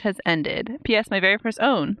watch has ended. P.S. My very first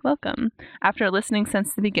own. Welcome. After listening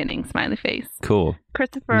since the beginning. Smiley face. Cool.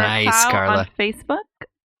 Christopher Nice, Clow Carla. on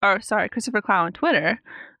Facebook. Christopher Clow on Twitter.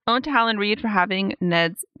 Own to Howland Reed for having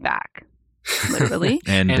Ned's back. Literally.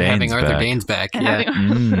 and having Arthur back. Dane's back.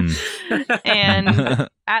 And and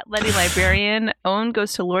at Letty Librarian, own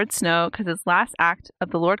goes to Lord Snow because his last act of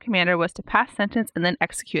the Lord Commander was to pass sentence and then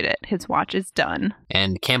execute it. His watch is done.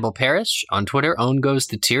 And Campbell Parrish on Twitter, own goes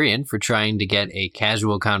to Tyrion for trying to get a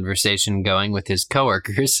casual conversation going with his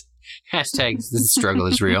coworkers. Hashtag the struggle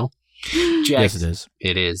is real. Yes, it is.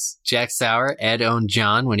 It is. Jack Sauer, Ed owned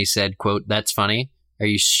John when he said, quote, that's funny. Are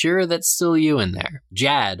you sure that's still you in there?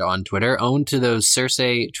 Jad on Twitter, owned to those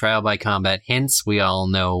Cersei trial by combat hints. We all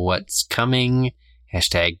know what's coming.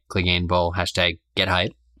 Hashtag Clegane Bowl. Hashtag get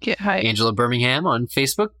hype. Get hype. Angela Birmingham on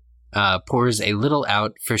Facebook pours a little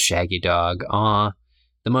out for Shaggy Dog. Aw,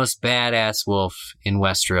 the most badass wolf in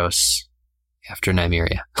Westeros after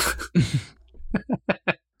Nymeria.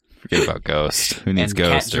 Forget about Ghost. Who needs and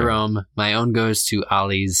Ghost? Cat Jerome, my own goes to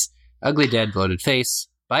Ollie's ugly dead bloated face.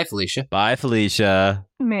 Bye, Felicia. Bye, Felicia.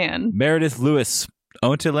 Man. Meredith Lewis.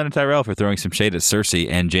 Own to Lennon Tyrell for throwing some shade at Cersei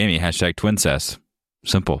and Jamie. Hashtag Twincest.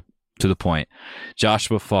 Simple. To the point.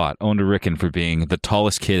 Joshua fought, owned a Rickon for being the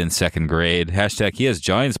tallest kid in second grade. Hashtag he has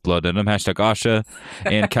Giants blood in him. Hashtag Asha.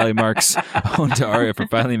 And Callie Marks owned to Arya for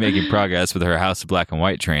finally making progress with her House of Black and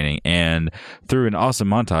White training. And through an awesome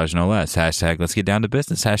montage, no less. Hashtag let's get down to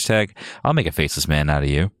business. Hashtag I'll make a faceless man out of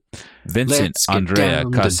you. Vincent Andrea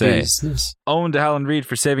Casse owned to Howland Reed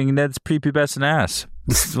for saving Ned's prepubescent ass.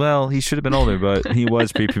 Well, he should have been older, but he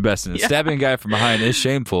was prepubescent. Yeah. Stabbing a guy from behind is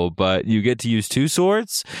shameful, but you get to use 2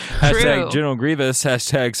 swords. Hashtag General Grievous.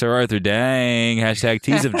 Hashtag Sir Arthur Dang. Hashtag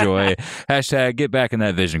Tease of Joy. Hashtag get back in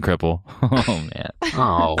that vision, cripple. Oh, man.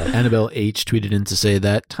 Oh. Annabelle H. tweeted in to say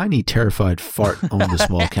that tiny terrified fart owned a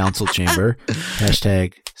small council chamber.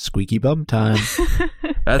 Hashtag squeaky bum time.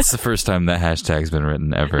 That's the first time that hashtag's been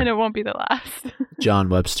written ever. And it won't be the last. John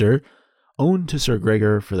Webster owned to Sir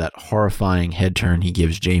Gregor for that horrifying head turn he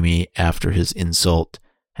gives Jamie after his insult.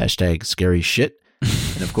 Hashtag scary shit.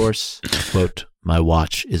 And of course, quote, my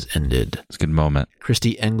watch is ended. It's a good moment.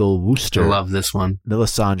 Christy Engel Wooster. I love this one.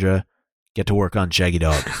 Melisandre, get to work on Shaggy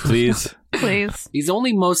Dog. Please. Please. He's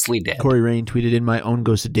only mostly dead. Corey Rain tweeted in, my own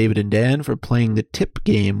goes to David and Dan for playing the tip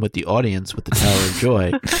game with the audience with the Tower of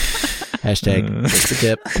Joy. Hashtag just the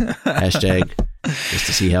tip. Hashtag just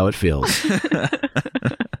to see how it feels.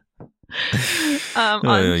 On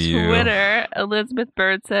Twitter, Elizabeth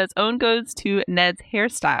Bird says, own goes to Ned's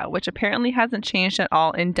hairstyle, which apparently hasn't changed at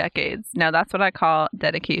all in decades. Now that's what I call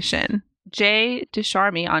dedication. Jay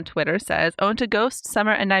Descharmy on Twitter says, own to Ghost,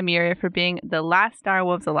 Summer, and Nymeria for being the last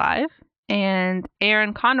direwolves alive. And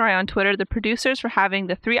Aaron Conroy on Twitter, the producers for having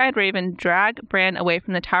the three-eyed raven drag Bran away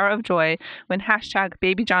from the Tower of Joy when hashtag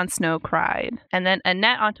Baby Jon Snow cried. And then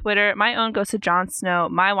Annette on Twitter, my own goes to Jon Snow,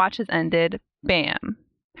 my watch has ended, bam.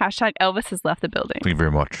 Hashtag Elvis has left the building. Thank you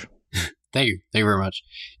very much. Thank you very much.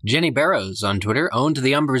 Jenny Barrows on Twitter, owned to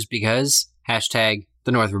the Umbers because hashtag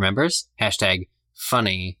the North remembers, hashtag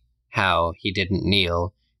funny how he didn't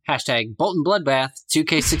kneel, hashtag Bolton Bloodbath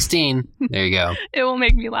 2K16. There you go. It will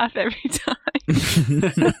make me laugh every time.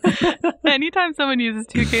 Anytime someone uses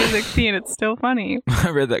 2K16, it's still funny. I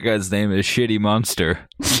read that guy's name is Shitty Monster.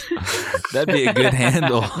 That'd be a good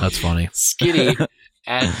handle. That's funny. Skitty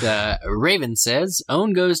at Raven says,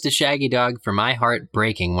 own goes to Shaggy Dog for my heart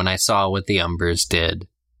breaking when I saw what the Umbers did.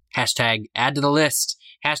 Hashtag add to the list.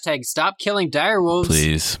 Hashtag stop killing direwolves.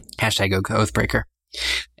 Please. Hashtag Oathbreaker.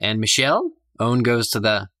 And Michelle, own goes to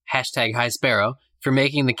the hashtag High Sparrow for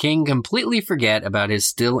making the king completely forget about his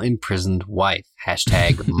still imprisoned wife.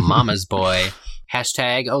 Hashtag Mama's Boy.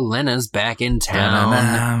 Hashtag Olena's back in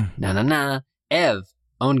town. Na-na-na. Ev,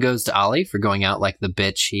 own goes to Ollie for going out like the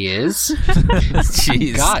bitch he is.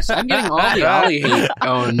 Jeez. Gosh, I'm getting all the Ollie hate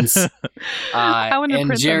owns. I wouldn't have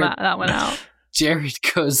printed that one out. Jared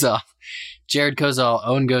Kozal,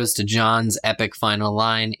 own goes to John's epic final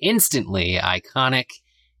line. Instantly iconic.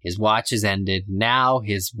 His watch has ended. Now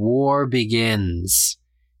his war begins.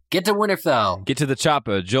 Get to Winterfell. Get to the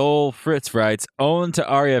chopper. Joel Fritz writes, own to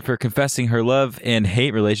Arya for confessing her love and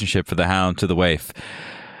hate relationship for the Hound to the waif.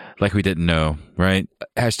 Like we didn't know, right?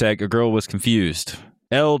 Hashtag a girl was confused.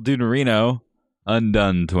 El Dunarino,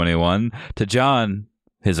 undone 21, to John,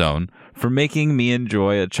 his own, for making me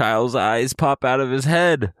enjoy a child's eyes pop out of his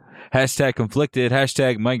head. Hashtag conflicted.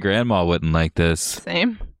 Hashtag my grandma wouldn't like this.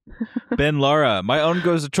 Same. Ben Lara, my own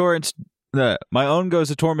goes to Torrance. My own goes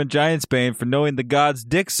to Tormund Giantsbane for knowing the god's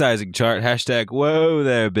dick sizing chart. Hashtag whoa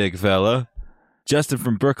there, big fella. Justin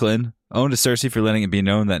from Brooklyn, own to Cersei for letting it be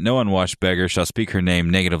known that no unwashed beggar shall speak her name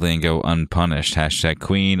negatively and go unpunished. Hashtag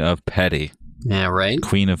Queen of Petty. Yeah, right.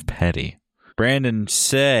 Queen of Petty. Brandon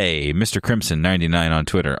Say, Mr. Crimson 99 on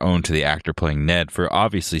Twitter, owned to the actor playing Ned for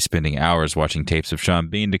obviously spending hours watching tapes of Sean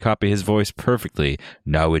Bean to copy his voice perfectly.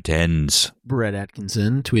 Now it ends. Brett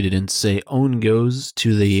Atkinson tweeted in to say, own goes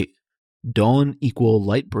to the Dawn Equal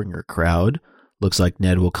Lightbringer crowd. Looks like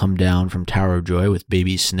Ned will come down from Tower of Joy with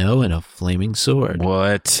baby Snow and a flaming sword.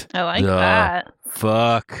 What? I like that.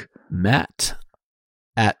 Fuck. Matt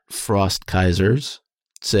at Frost Kaisers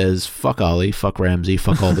says, fuck Ollie, fuck Ramsay,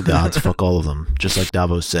 fuck all the gods, fuck all of them. Just like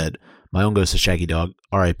Davos said, my own goes to Shaggy Dog,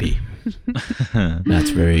 R.I.P.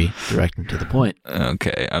 Matt's very direct and to the point.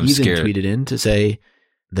 Okay, I'm Ethan scared. Tweeted in to say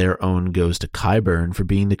their own goes to Qyburn for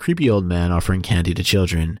being the creepy old man offering candy to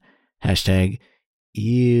children. Hashtag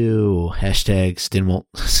ew. Hashtag skin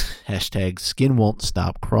won't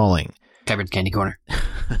stop crawling. Qyburn's Candy Corner.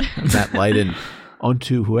 Matt Leiden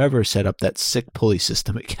onto whoever set up that sick pulley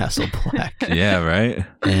system at Castle Black. Yeah, right?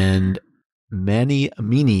 And Manny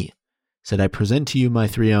Amini said, I present to you my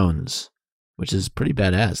three owns, which is pretty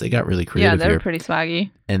badass. They got really creative here. Yeah, they're here. pretty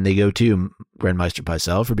swaggy. And they go to Grandmeister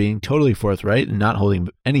Pycelle for being totally forthright and not holding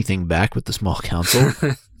anything back with the small council.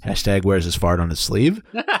 Hashtag wears his fart on his sleeve.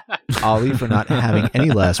 Ollie for not having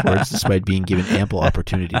any last words despite being given ample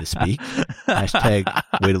opportunity to speak. Hashtag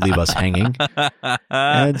way to leave us hanging.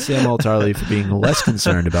 And Sam Altarley for being less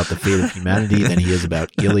concerned about the fate of humanity than he is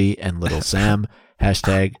about Gilly and little Sam.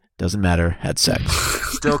 Hashtag doesn't matter, had sex.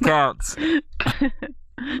 Still counts.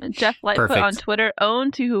 Jeff Lightfoot Perfect. on Twitter,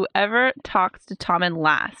 own to whoever talks to Tommen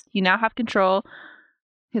last. You now have control.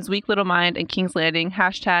 His weak little mind and King's Landing.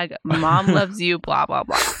 Hashtag mom loves you, blah, blah,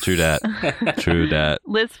 blah. True that. True that.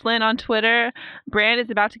 Liz Flynn on Twitter. Brand is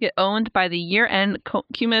about to get owned by the year-end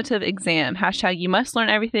cumulative exam. Hashtag you must learn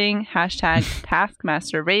everything. Hashtag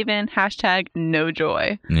Taskmaster Raven. Hashtag no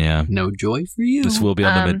joy. Yeah. No joy for you. This will be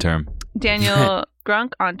on the midterm. Daniel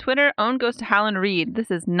Grunk on Twitter. Own goes to Howland Reed. This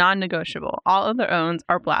is non-negotiable. All other owns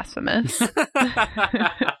are blasphemous.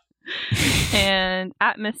 And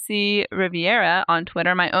at Missy Riviera on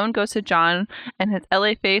Twitter, my own goes to John and his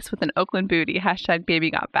LA face with an Oakland booty. Hashtag baby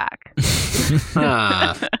got back.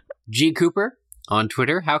 G. Cooper on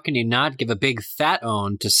Twitter. How can you not give a big fat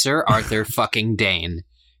own to Sir Arthur fucking Dane?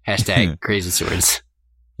 Hashtag crazy swords.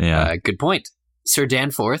 Yeah. Good point. Sir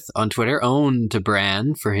Danforth on Twitter. Own to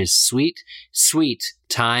Bran for his sweet, sweet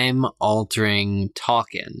time-altering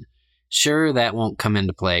talkin'. Sure, that won't come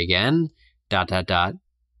into play again. ...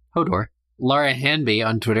 Hodor. Laura Hanby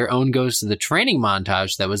on Twitter. Own goes to the training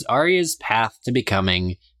montage that was Arya's path to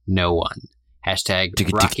becoming no one. Hashtag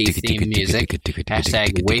Rocky theme music.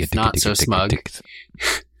 Hashtag Waif not so smug.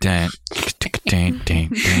 And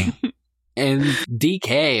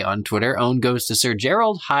DK on Twitter. Own goes to Sir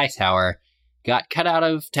Gerald Hightower. Got cut out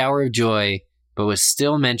of Tower of Joy, but was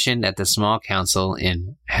still mentioned at the small council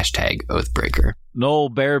in hashtag Oathbreaker. Noel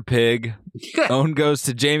Bear Pig. Own goes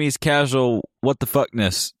to Jamie's casual what the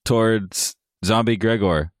fuckness towards Zombie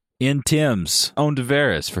Gregor. In Tim's. Own to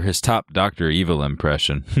Varys for his top Dr. Evil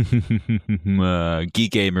impression.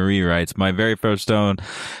 Geek A. Marie writes, my very first own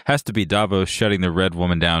has to be Davos shutting the red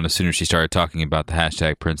woman down as soon as she started talking about the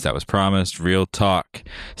hashtag prince that was promised. Real talk.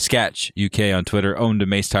 Sketch UK on Twitter. Own to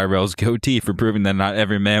Mace Tyrell's goatee for proving that not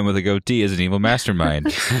every man with a goatee is an evil mastermind.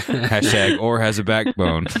 Hashtag or has a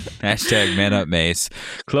backbone. Hashtag man up Mace.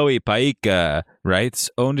 Chloe Paika writes,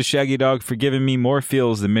 own to Shaggy Dog for giving me more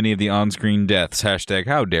feels than many of the on-screen deaths. Hashtag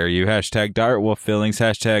how dare you. Hashtag direwolf feelings.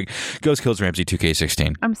 Hashtag Ghost Kills Ramsey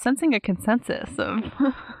 2K16. I'm sensing a consensus of...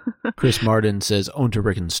 Chris Martin says, own to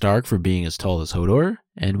Rickon Stark for being as tall as Hodor.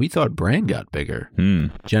 And we thought Bran got bigger.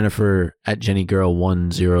 Jennifer at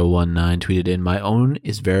JennyGirl1019 tweeted in, my own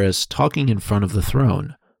is Varys talking in front of the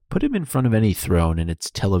throne. Put him in front of any throne and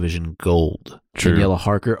it's television gold. True. Daniela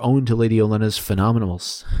Harker, owned to Lady Olenna's phenomenal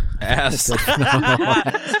Ass.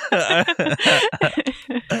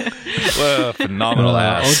 Whoa, phenomenal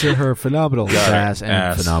ass. Owned to her phenomenal ass and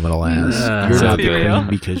ass. phenomenal ass. You're so not the good. queen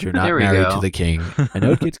because you're not There we married go. to the king. I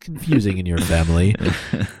know it gets confusing in your family.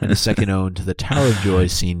 And a second owned to the Tower of Joy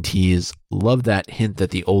scene tease. Love that hint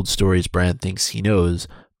that the old stories Bran thinks he knows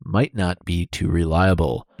might not be too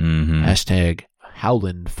reliable. Hashtag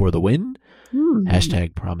Howland for the win.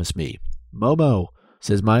 Hashtag promise me. Momo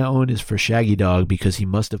says my own is for Shaggy Dog because he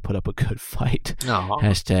must have put up a good fight.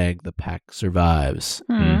 Hashtag the pack survives.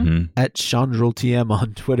 At Chandral TM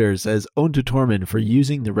on Twitter says own to Tormund for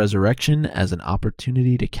using the resurrection as an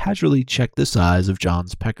opportunity to casually check the size of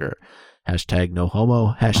John's pecker. Hashtag no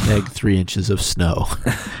homo. Hashtag 3 inches of snow.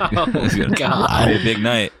 Oh, God. Be a big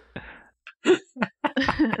night.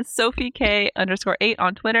 Sophie K_8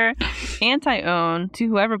 on Twitter. Anti-own to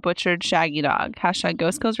whoever butchered Shaggy Dog. Hashtag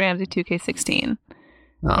Ghost Kills Ramsey 2K16.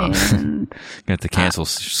 And Got to cancel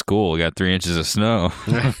school. Got 3 inches of snow.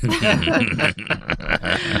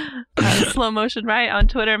 Slow Motion Right on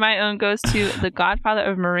Twitter. My own goes to the Godfather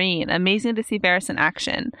of Marine. Amazing to see Varys in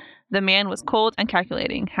action. The man was cold and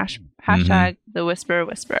calculating. Hashtag the Whisper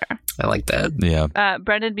Whisperer. I like that. Yeah.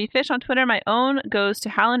 Brendan B. Fish on Twitter. My own goes to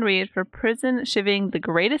Howland Reed for prison shivving the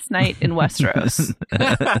greatest knight in Westeros.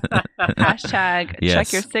 Hashtag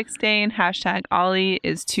check your six stain. Hashtag Ollie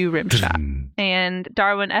is too rimshot. And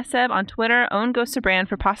Darwin Esseb on Twitter. Own goes to Bran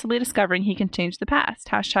for possibly discovering he can change the past.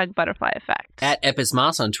 Hashtag butterfly effect. At Epis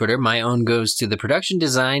Moss on Twitter, my own goes to the production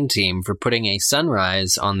design team for putting a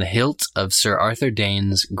sunrise on the hilt of Sir Arthur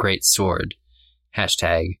Dane's great sword.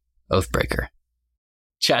 Hashtag Oathbreaker.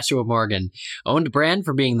 Joshua Morgan owned Bran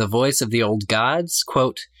for being the voice of the old gods.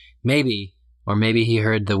 Quote, maybe, or maybe he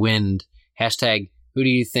heard the wind. Hashtag, who do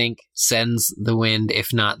you think sends the wind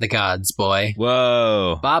if not the gods, boy?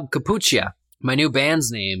 Whoa. Bob Capuccia. My new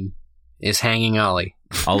band's name is Hanging Ollie.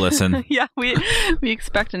 I'll listen. Yeah, we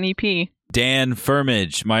expect an EP. Dan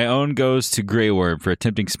Firmage. My own goes to Grey Worm for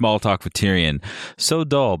attempting small talk with Tyrion. So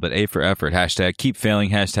dull, but A for effort. Hashtag keep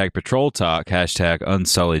failing. Hashtag patrol talk. Hashtag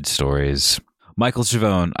unsullied stories. Michael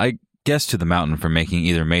Chavone, I guess to the mountain for making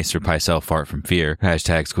either Mace or Pycelle fart from fear.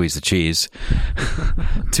 Hashtag squeeze the cheese.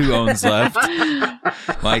 2 owns left.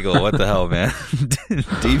 Michael, what the hell, man?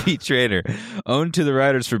 DB Trader, owned to the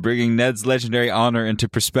writers for bringing Ned's legendary honor into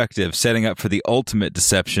perspective, setting up for the ultimate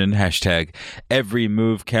deception. Hashtag every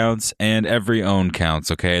move counts and every own counts.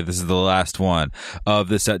 Okay, this is the last one of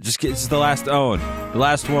this. This is the last own. The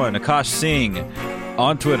last one. Akash Singh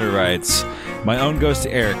on Twitter writes, my own goes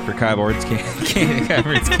to Eric for Kyborn's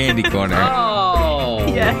Candy Corner. Oh,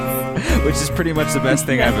 yes. Which is pretty much the best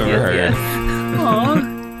thing I've ever heard.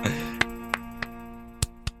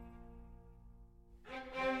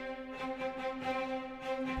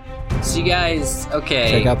 So you guys,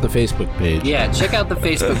 okay. Check out the Facebook page. Yeah, check out the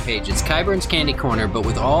Facebook page. It's Kyburn's Candy Corner, but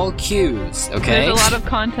with all Qs, okay? There's a lot of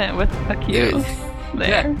content with a Q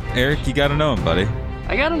there. Yeah. Eric, you gotta know him, buddy.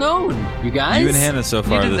 I gotta know, you guys. You and Hannah so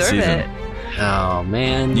far this season. It. Oh,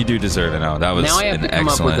 man. You do deserve it now. That was now I have an to come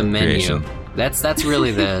up with a menu. Creation. That's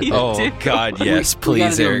really the... Oh, God, yes.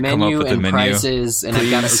 Please, Eric, come up with the menu. Prices, and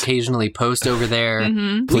I've got to occasionally post over there.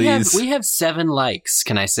 Mm-hmm. Please. We have 7 likes,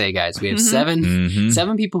 can I say, guys? We have 7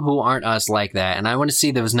 people who aren't us like that, and I want to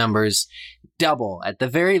see those numbers double, at the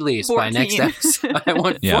very least, 14. by next episode. I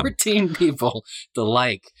want 14 people to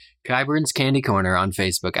like Kyburn's Candy Corner on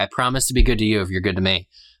Facebook. I promise to be good to you if you're good to me.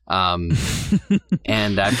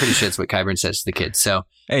 And I'm pretty sure it's what Kyburn says to the kids. So,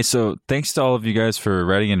 hey, so thanks to all of you guys for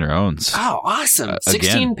writing in your owns. Oh, awesome.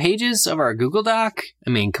 16 pages of our Google Doc. I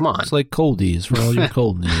mean, come on. It's like coldies for all your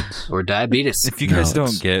cold needs. Or diabetes. If you guys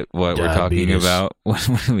don't get what we're talking about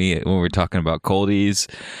when we're talking about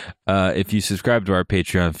coldies, if you subscribe to our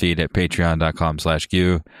Patreon feed at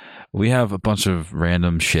patreon.com/Q, we have a bunch of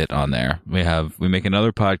random shit on there. We make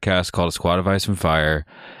another podcast called A Squad of Ice and Fire.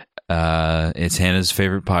 It's Hannah's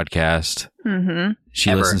favorite podcast. Mm-hmm.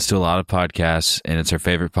 She listens to a lot of podcasts, and it's her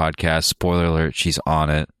favorite podcast. Spoiler alert, she's on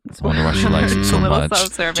it. I wonder why she likes it so much.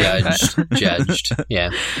 Judged.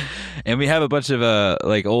 Yeah. And we have a bunch of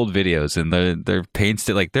like old videos, and they're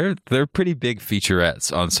painted like they're pretty big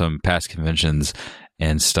featurettes on some past conventions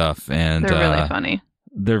and stuff. And they're really funny.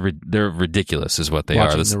 They're ridiculous, is what they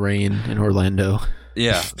Watching are. Watching the rain in Orlando.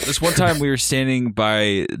 Yeah. This one time we were standing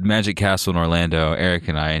by Magic Castle in Orlando, Eric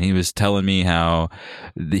and I, and he was telling me how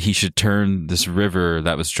he should turn this river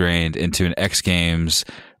that was drained into an X Games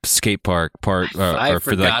skate park part. I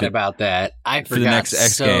forgot about that. I forgot for the next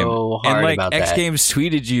X Game. And like about X that. Games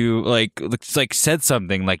tweeted you like said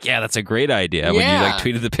something like, yeah, that's a great idea when you like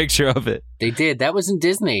tweeted the picture of it. They did. That was in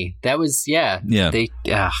Disney. That was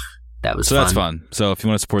that was so fun. That's fun. So if you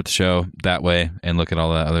want to support the show that way and look at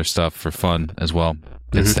all that other stuff for fun as well,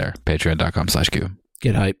 it's there. Patreon.com/Q.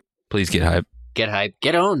 Get hype. Please get hype. Get hype.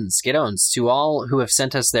 Get owns. Get owns. To all who have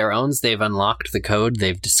sent us their owns, they've unlocked the code.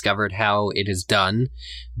 They've discovered how it is done.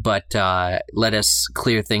 But let us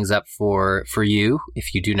clear things up for you.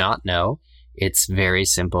 If you do not know, it's very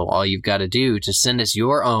simple. All you've got to do to send us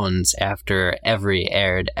your owns after every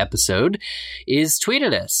aired episode is tweet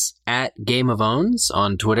at us at Game of Owns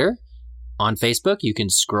on Twitter. On Facebook, you can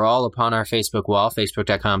scroll upon our Facebook wall,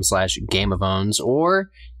 facebook.com/Game of Owns, or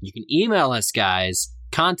you can email us, guys,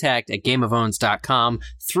 contact@gameofowns.com.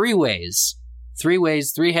 3 ways. 3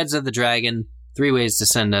 ways, 3 heads of the dragon, 3 ways to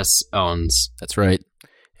send us owns. That's right.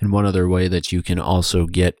 And one other way that you can also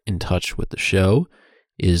get in touch with the show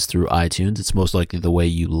is through iTunes. It's most likely the way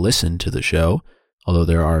you listen to the show, although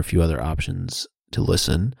there are a few other options to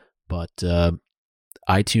listen. But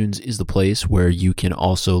iTunes is the place where you can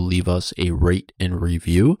also leave us a rate and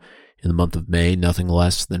review. In the month of May, nothing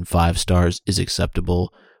less than 5 stars is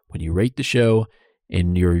acceptable when you rate the show,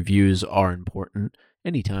 and your reviews are important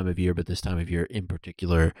any time of year, but this time of year in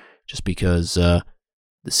particular, just because the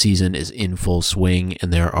season is in full swing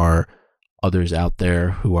and there are others out there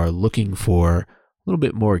who are looking for a little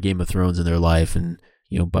bit more Game of Thrones in their life. And,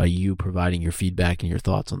 by you providing your feedback and your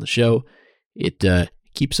thoughts on the show, it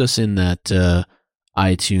keeps us in that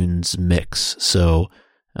iTunes mix. So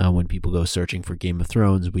when people go searching for Game of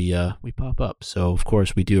Thrones, we pop up. So of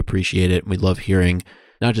course we do appreciate it, and we love hearing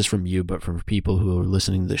not just from you, but from people who are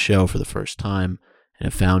listening to the show for the first time and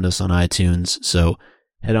have found us on iTunes. So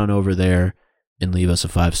head on over there and leave us a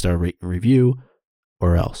 5-star rate and review,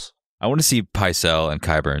 or else. I want to see Pycelle and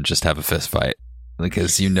Kyburn just have a fist fight.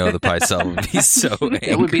 Because the Pycelle would be so angry.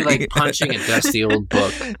 It would be like punching a dusty old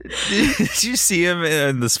book. Did you see him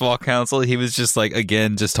in the small council? He was just like,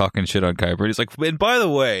 again, just talking shit on Kyburn. He's like, and by the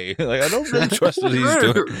way, I don't really trust what he's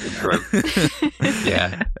doing.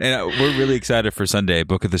 Yeah. And we're really excited for Sunday.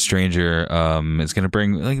 Book of the Stranger is going to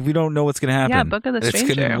bring, we don't know what's going to happen. Yeah, Book of the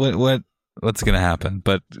Stranger. What what's going to happen.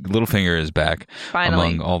 But Littlefinger is back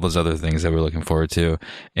Finally. among all those other things that we're looking forward to.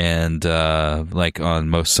 And like on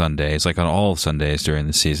most Sundays, like on all Sundays during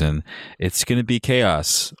the season, it's going to be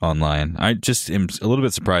chaos online. I just am a little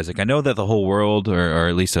bit surprised. Like I know that the whole world, or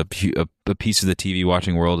at least a piece of the TV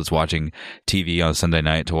watching world, is watching TV on Sunday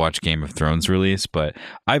night to watch Game of Thrones release, but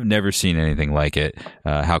I've never seen anything like it.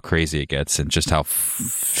 How crazy it gets, and just how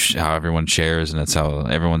everyone shares, and it's how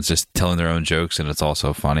everyone's just telling their own jokes, and it's all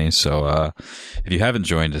so funny. So if you haven't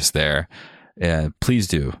joined us there, please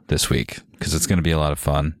do this week, because it's going to be a lot of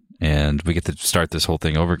fun. And we get to start this whole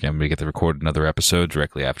thing over again. We get to record another episode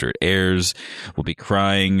directly after it airs. We'll be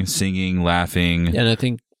crying, singing, laughing. And I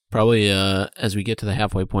think probably as we get to the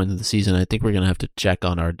halfway point of the season, I think we're going to have to check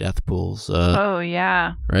on our death pools. Oh,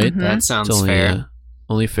 yeah. Right? Mm-hmm. That sounds fair.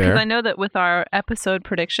 Only fair. Because I know that with our episode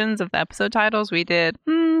predictions of the episode titles, we did,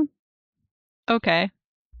 okay.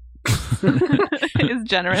 Is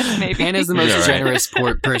generous, maybe. Anna's the most generous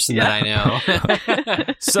person that I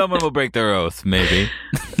know. Someone will break their oath, maybe.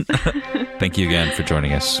 Thank you again for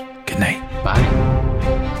joining us. Good night. Bye.